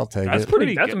not bad. I'll take That's it.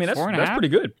 pretty That's, good. I mean, that's 4.5? pretty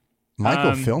good.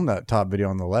 Michael filmed that top video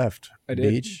on the left. I did.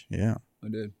 Beach. Yeah. I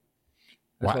did.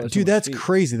 Wow. Dude, that's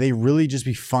crazy. They really just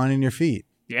be finding your feet.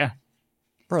 Yeah.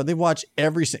 Bro, they watch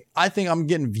I think I'm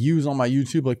getting views on my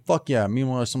YouTube like, fuck yeah.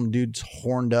 Meanwhile, some dude's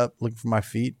horned up looking for my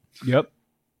feet. Yep.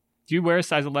 Do you wear a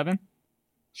size 11?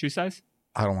 Shoe size?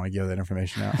 I don't want to give that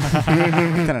information out.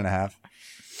 10.5.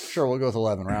 Sure, we'll go with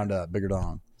 11. Round up. Bigger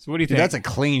dong. So what do you Dude, think? that's a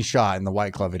clean shot in the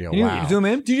White Claw video. You Wow. zoom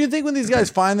in. Do you think when these guys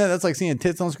find that, that's like seeing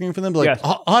tits on screen for them? Be like, Yes.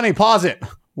 Honey, pause it.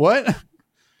 What?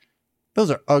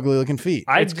 Those are ugly looking feet.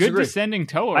 It's good disagree. descending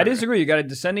toe order. I disagree. You got a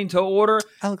descending toe order.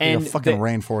 I look like and a fucking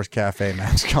Rainforest Cafe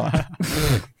mascot.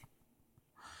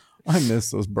 I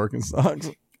miss those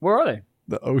Birkenstocks. Where are they?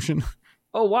 The ocean.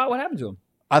 Oh, wow. What happened to them?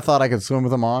 I thought I could swim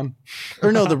with them on.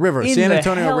 Or no, the river. In San the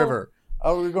Antonio hell? River.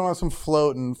 Oh, we were going on some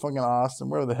float in fucking Austin,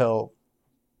 wherever the hell.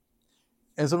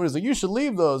 And somebody's like, you should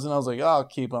leave those. And I was like, I'll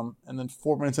keep them. And then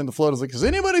 4 minutes into the float, I was like, has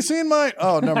anybody seen my...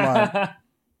 Oh, never mind.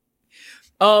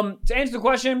 To answer the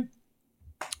question,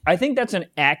 I think that's an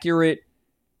accurate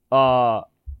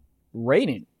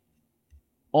rating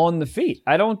on the feet.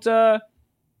 I don't...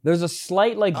 there's a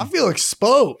slight like... I feel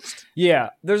exposed. Yeah.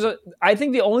 I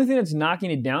think the only thing that's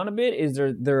knocking it down a bit is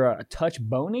they're a touch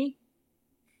bony.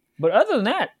 But other than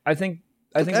that, I think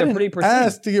they're pretty pristine.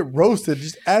 Ask to get roasted.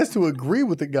 Just ask to agree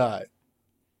with the guy.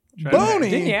 Try Bony.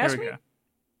 Didn't you Here ask we me? go.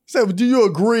 So, do you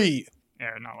agree? Yeah,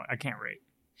 no, I can't rate.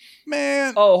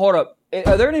 Man. Oh, hold up.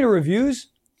 Are there any reviews?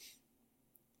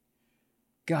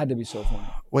 God, that'd be so funny.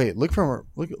 Wait, look for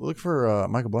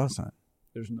Michael Blaustein.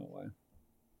 There's no way.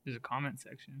 There's a comment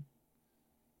section.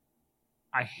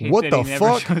 I hate What that the he never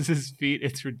fuck? shows his feet.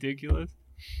 It's ridiculous.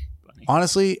 Funny.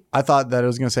 Honestly, I thought that it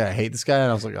was going to say I hate this guy,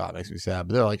 and I was like, oh, it makes me sad.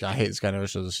 But they're like, I hate this guy, never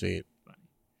shows his feet.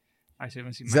 I still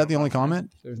haven't seen Is that the Michael only Blaustein.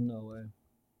 comment? There's no way.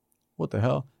 What the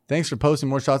hell? Thanks for posting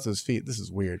more shots of his feet. This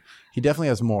is weird. He definitely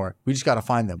has more. We just got to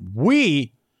find them.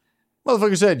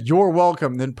 Motherfucker said, you're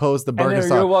welcome, then post the And then Birkenstock.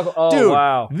 you're welcome. Oh, Dude,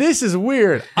 wow. this is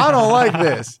weird. I don't like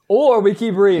this. Or we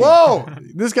keep reading. Whoa!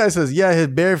 This guy says, yeah, his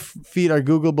bare feet are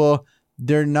Googleable.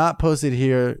 They're not posted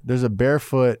here. There's a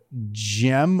barefoot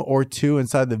gem or two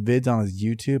inside the vids on his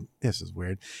YouTube. This is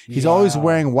weird. He's always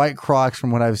wearing white Crocs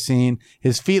from what I've seen.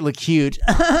 His feet look huge.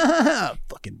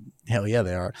 Fucking hell yeah,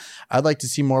 they are. I'd like to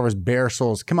see more of his bare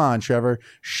soles. Come on, Trevor.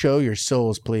 Show your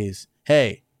soles, please.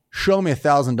 Hey, show me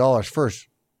 $1,000 first.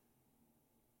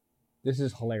 This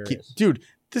is hilarious. Dude,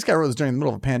 this guy wrote this during the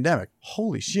middle of a pandemic.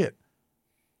 Holy shit.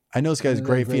 I know this guy's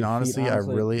great feet. Honestly, I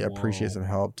really appreciate some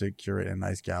help to curate a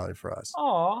nice gallery for us.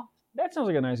 Aw, that sounds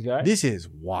like a nice guy. This is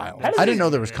wild. How does I didn't this- know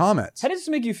there was comments. How does this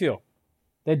make you feel?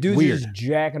 That dude's Weird. just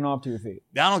jacking off to your feet.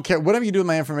 I don't care. Whatever you do with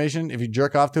my information, if you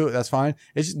jerk off to it, that's fine.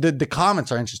 It's just, the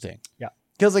comments are interesting. Yeah.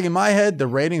 Because like in my head, the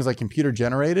rating is like computer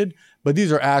generated, but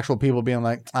these are actual people being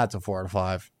like, that's a 4 out of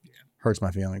 5. Yeah. Hurts my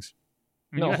feelings.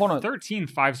 I mean, No, you got hold on. 13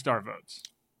 5-star votes.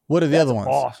 What are the other ones?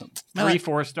 Awesome. 3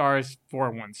 4 stars,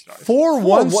 4 1 stars. 4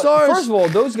 1 stars? First of all,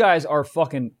 those guys are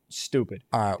fucking stupid.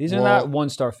 All right, These are well, not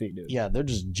 1-star feet, dude. Yeah, they're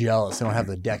just jealous. They don't have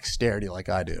the dexterity like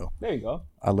I do. There you go.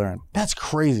 I learned. That's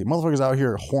crazy. Motherfuckers out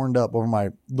here horned up over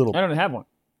my little I don't even have one.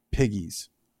 piggies.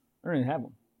 I don't even have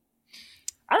one.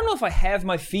 I don't know if I have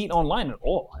my feet online at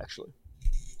all, actually.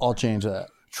 I'll change that.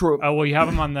 True. Oh, well, you have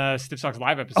them on the Stiff Socks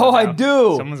Live episode. Oh, I now.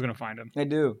 do. Someone's going to find them. I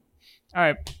do. All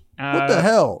right. What the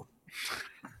hell?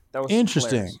 That was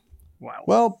Interesting. hilarious. Wow.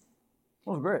 Well,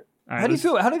 That was great. All right, How do you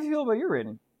feel? How do you feel about your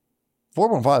rating?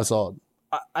 4.5 is solid.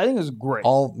 I think it was great.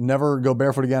 I'll never go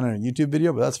barefoot again in a YouTube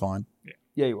video, but that's fine.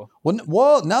 Yeah, you will.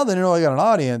 Well, now that I know I got an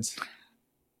audience,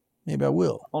 maybe I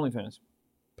will. OnlyFans.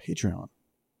 Patreon.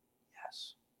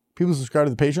 Yes. People subscribe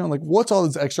to the Patreon. Like, what's all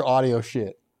this extra audio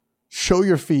shit? Show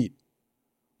your feet.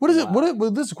 What is it?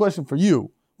 Well, this is a question for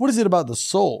you. What is it about the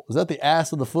sole? Is that the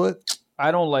ass of the foot?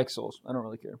 I don't like soles. I don't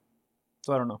really care.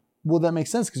 So I don't know. Well, that makes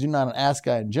sense because you're not an ass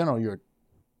guy in general.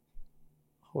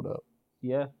 Hold up.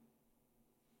 Yeah.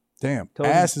 Damn. Toes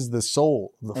ass is the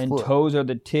sole of the And foot. toes are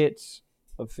the tits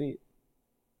of feet.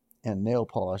 And nail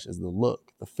polish is the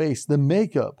look, the face, the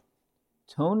makeup.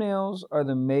 Toenails are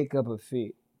the makeup of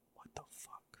feet. What the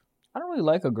fuck? I don't really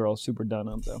like a girl super done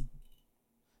up though.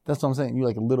 That's what I'm saying. You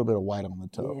like a little bit of white on the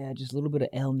toe. Yeah, just a little bit of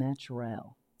El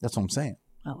Natural. That's what I'm saying.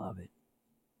 I love it.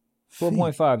 Feet.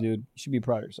 4.5, dude. You should be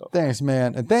proud of yourself. Thanks,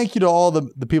 man. And thank you to all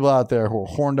the people out there who are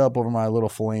horned up over my little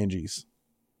phalanges.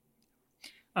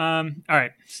 All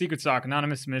right. Secret Sock,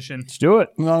 anonymous submission. Let's do it.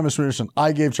 Anonymous tradition.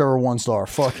 I gave Trevor 1 star.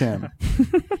 Fuck him.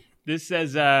 This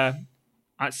says,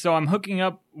 so I'm hooking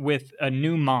up with a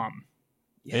new mom.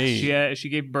 Hey. She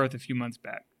gave birth a few months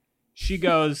back. She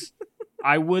goes,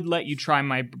 I would let you try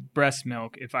my breast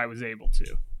milk if I was able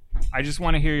to. I just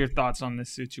want to hear your thoughts on this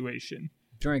situation.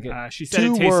 Drink it. She said 2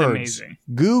 it tastes words. amazing.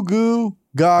 Goo goo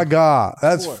gaga.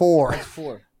 That's 4. That's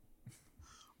 4.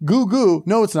 Goo goo.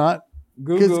 No, it's not.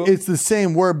 Because Google. it's the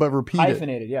same word but repeated.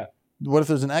 Hyphenated, yeah. What if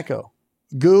there's an echo?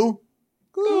 Goo.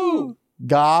 Goo.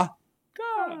 Ga.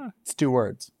 It's 2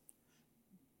 words.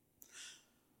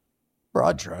 Bro,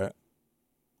 I'd try it.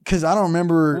 Because I don't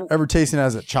remember ever tasting it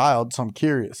as a child, so I'm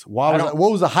curious. What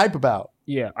was the hype about?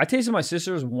 Yeah. I tasted my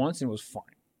sister's once and it was fine.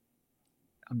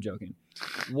 I'm joking.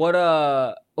 What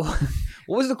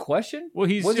was the question? Well,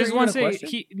 he's Was there just even want a to say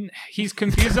question? he's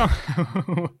confused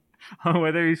on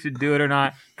whether he should do it or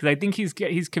not, because I think he's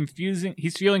confusing.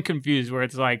 He's feeling confused where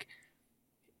it's like,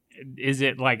 is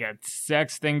it like a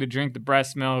sex thing to drink the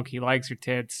breast milk? He likes your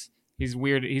tits. He's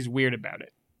weird. He's weird about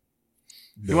it.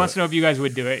 He wants to know if you guys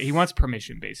would do it. He wants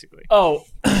permission, basically. Oh,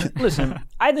 listen,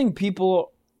 I think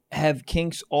people have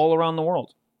kinks all around the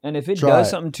world. And if it Try does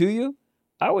it. something to you,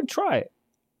 I would try it.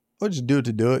 Or just do it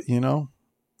to do it, you know?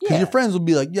 Because Yeah. your friends will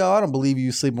be like, yo, I don't believe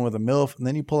you sleeping with a MILF. And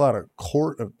then you pull out a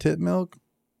quart of tit milk.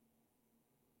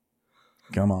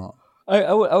 Come on.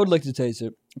 I would like to taste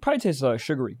it. It probably tastes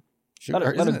sugary. Sugar,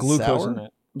 Not isn't a it glucose sour? in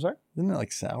that. I'm sorry? Isn't it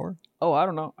like sour? Oh, I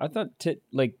don't know. I thought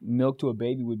milk to a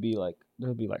baby would be like, there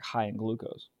would be like high in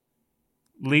glucose.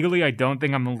 Legally, I don't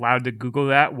think I'm allowed to Google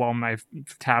that while my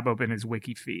tab open is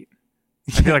Wiki Feet.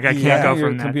 I feel like I can't Yeah. go Your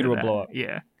from that. computer to will that. blow up.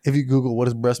 Yeah. If you Google what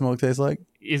does breast milk taste like,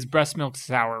 Is breast milk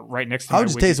sour right next to I my would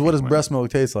just Wiki taste what Feet does one. breast milk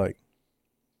taste like.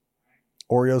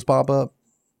 Oreos pop up.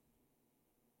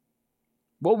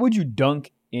 What would you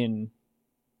dunk in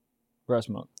breast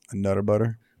milk? A Nutter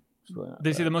butter.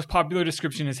 They say the most popular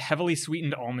description is heavily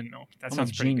sweetened almond milk. That I'm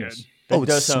sounds a pretty genius. good. That Oh,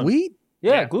 does it's sound- sweet?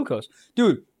 Yeah, Yeah. glucose.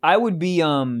 Dude, I would be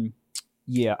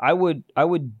yeah, I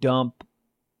would dump,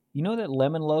 you know that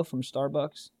lemon loaf from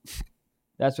Starbucks?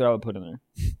 That's what I would put in there.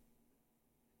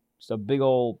 Just a big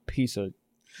old piece of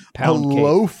pound a cake.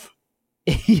 loaf?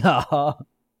 Yeah.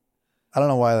 I don't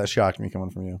know why that shocked me coming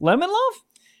from you. Lemon loaf?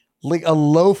 Like a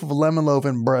loaf of lemon loaf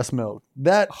and breast milk.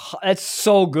 That's That's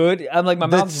so good. I'm like, my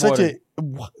mouth's such watering.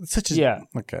 such a Yeah.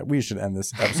 Okay, we should end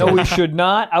this episode. No, we should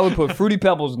not. I would put Fruity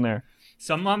Pebbles in there.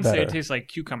 Some moms say it Better. tastes like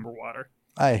cucumber water.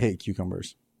 I hate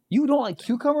cucumbers. You don't like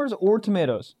cucumbers or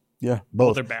tomatoes? Yeah,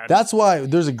 both. they're bad. That's why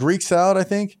there's a Greek salad, I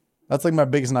think. That's like my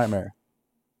biggest nightmare.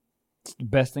 It's the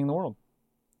best thing in the world.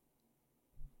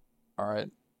 All right.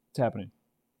 It's happening.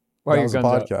 Why are That your was a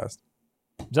guns out? podcast.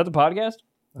 Is that the podcast?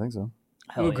 I think so.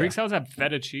 Hell Ooh, yeah. Greek salads have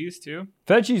feta cheese too.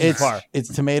 Feta cheese is It's fire.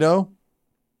 it's tomato,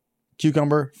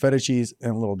 cucumber, feta cheese,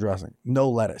 and a little dressing. No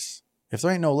lettuce. If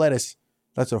there ain't no lettuce,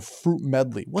 that's a fruit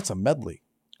medley. What's a medley?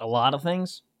 A lot of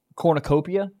things.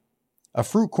 Cornucopia. A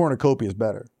fruit cornucopia is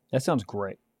better. That sounds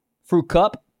great. Fruit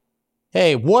cup.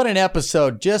 Hey, what an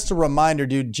episode. Just a reminder,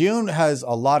 dude. June has a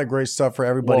lot of great stuff for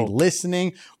everybody Whoa.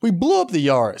 listening. We blew up the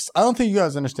Yaris. I don't think you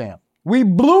guys understand. We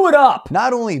blew it up.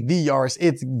 Not only the Yaris,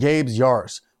 it's Gabe's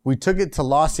Yaris. We took it to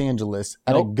Los Angeles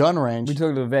at a Nope. gun range. We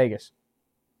took it to Vegas.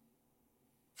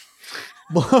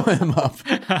 Blow him up.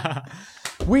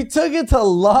 We took it to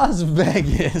Las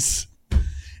Vegas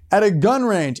at a gun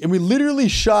range, and we literally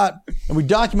shot And we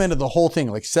documented the whole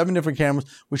thing, like 7 different cameras.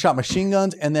 We shot machine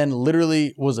guns, and then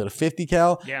literally, was it a 50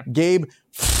 cal? Yeah. Gabe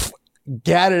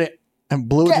gatted it and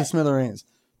blew it to smithereens.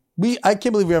 I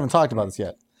can't believe we haven't talked about this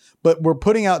yet. But we're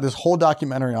putting out this whole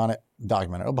documentary on it.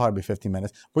 It'll probably be 15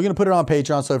 minutes. We're going to put it on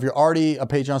Patreon. So if you're already a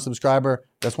Patreon subscriber,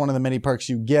 that's one of the many perks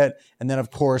you get. And then, of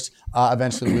course,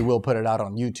 eventually we will put it out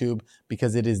on YouTube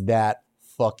because it is that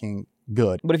fucking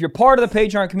good. But if you're part of the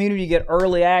Patreon community, you get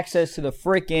early access to the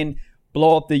freaking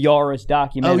Blow Up the Yaris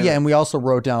documentary. Oh, yeah. And we also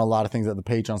wrote down a lot of things that the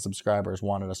Patreon subscribers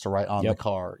wanted us to write on the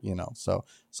car, you know. So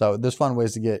there's fun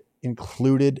ways to get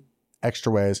included,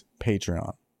 extra ways,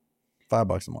 Patreon.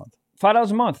 $5 a month.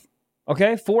 $5 a month.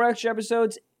 Okay? 4 extra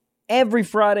episodes every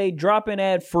Friday, drop-in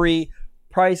ad-free,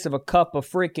 price of a cup of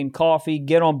freaking coffee.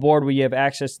 Get on board where you have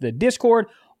access to the Discord.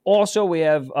 Also, we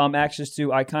have access to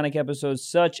iconic episodes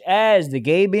such as the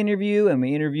Gabe interview, and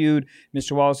we interviewed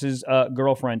Mr. Wallace's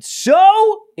girlfriend.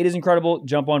 So, it is incredible.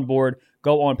 Jump on board.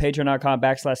 Go on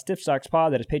patreon.com/stiffsockspod.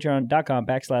 That is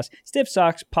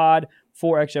patreon.com/stiffsockspod.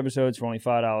 4 extra episodes for only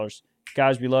 $5.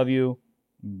 Guys, we love you.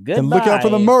 Goodbye. And look out for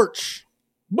the merch.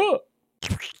 Buh.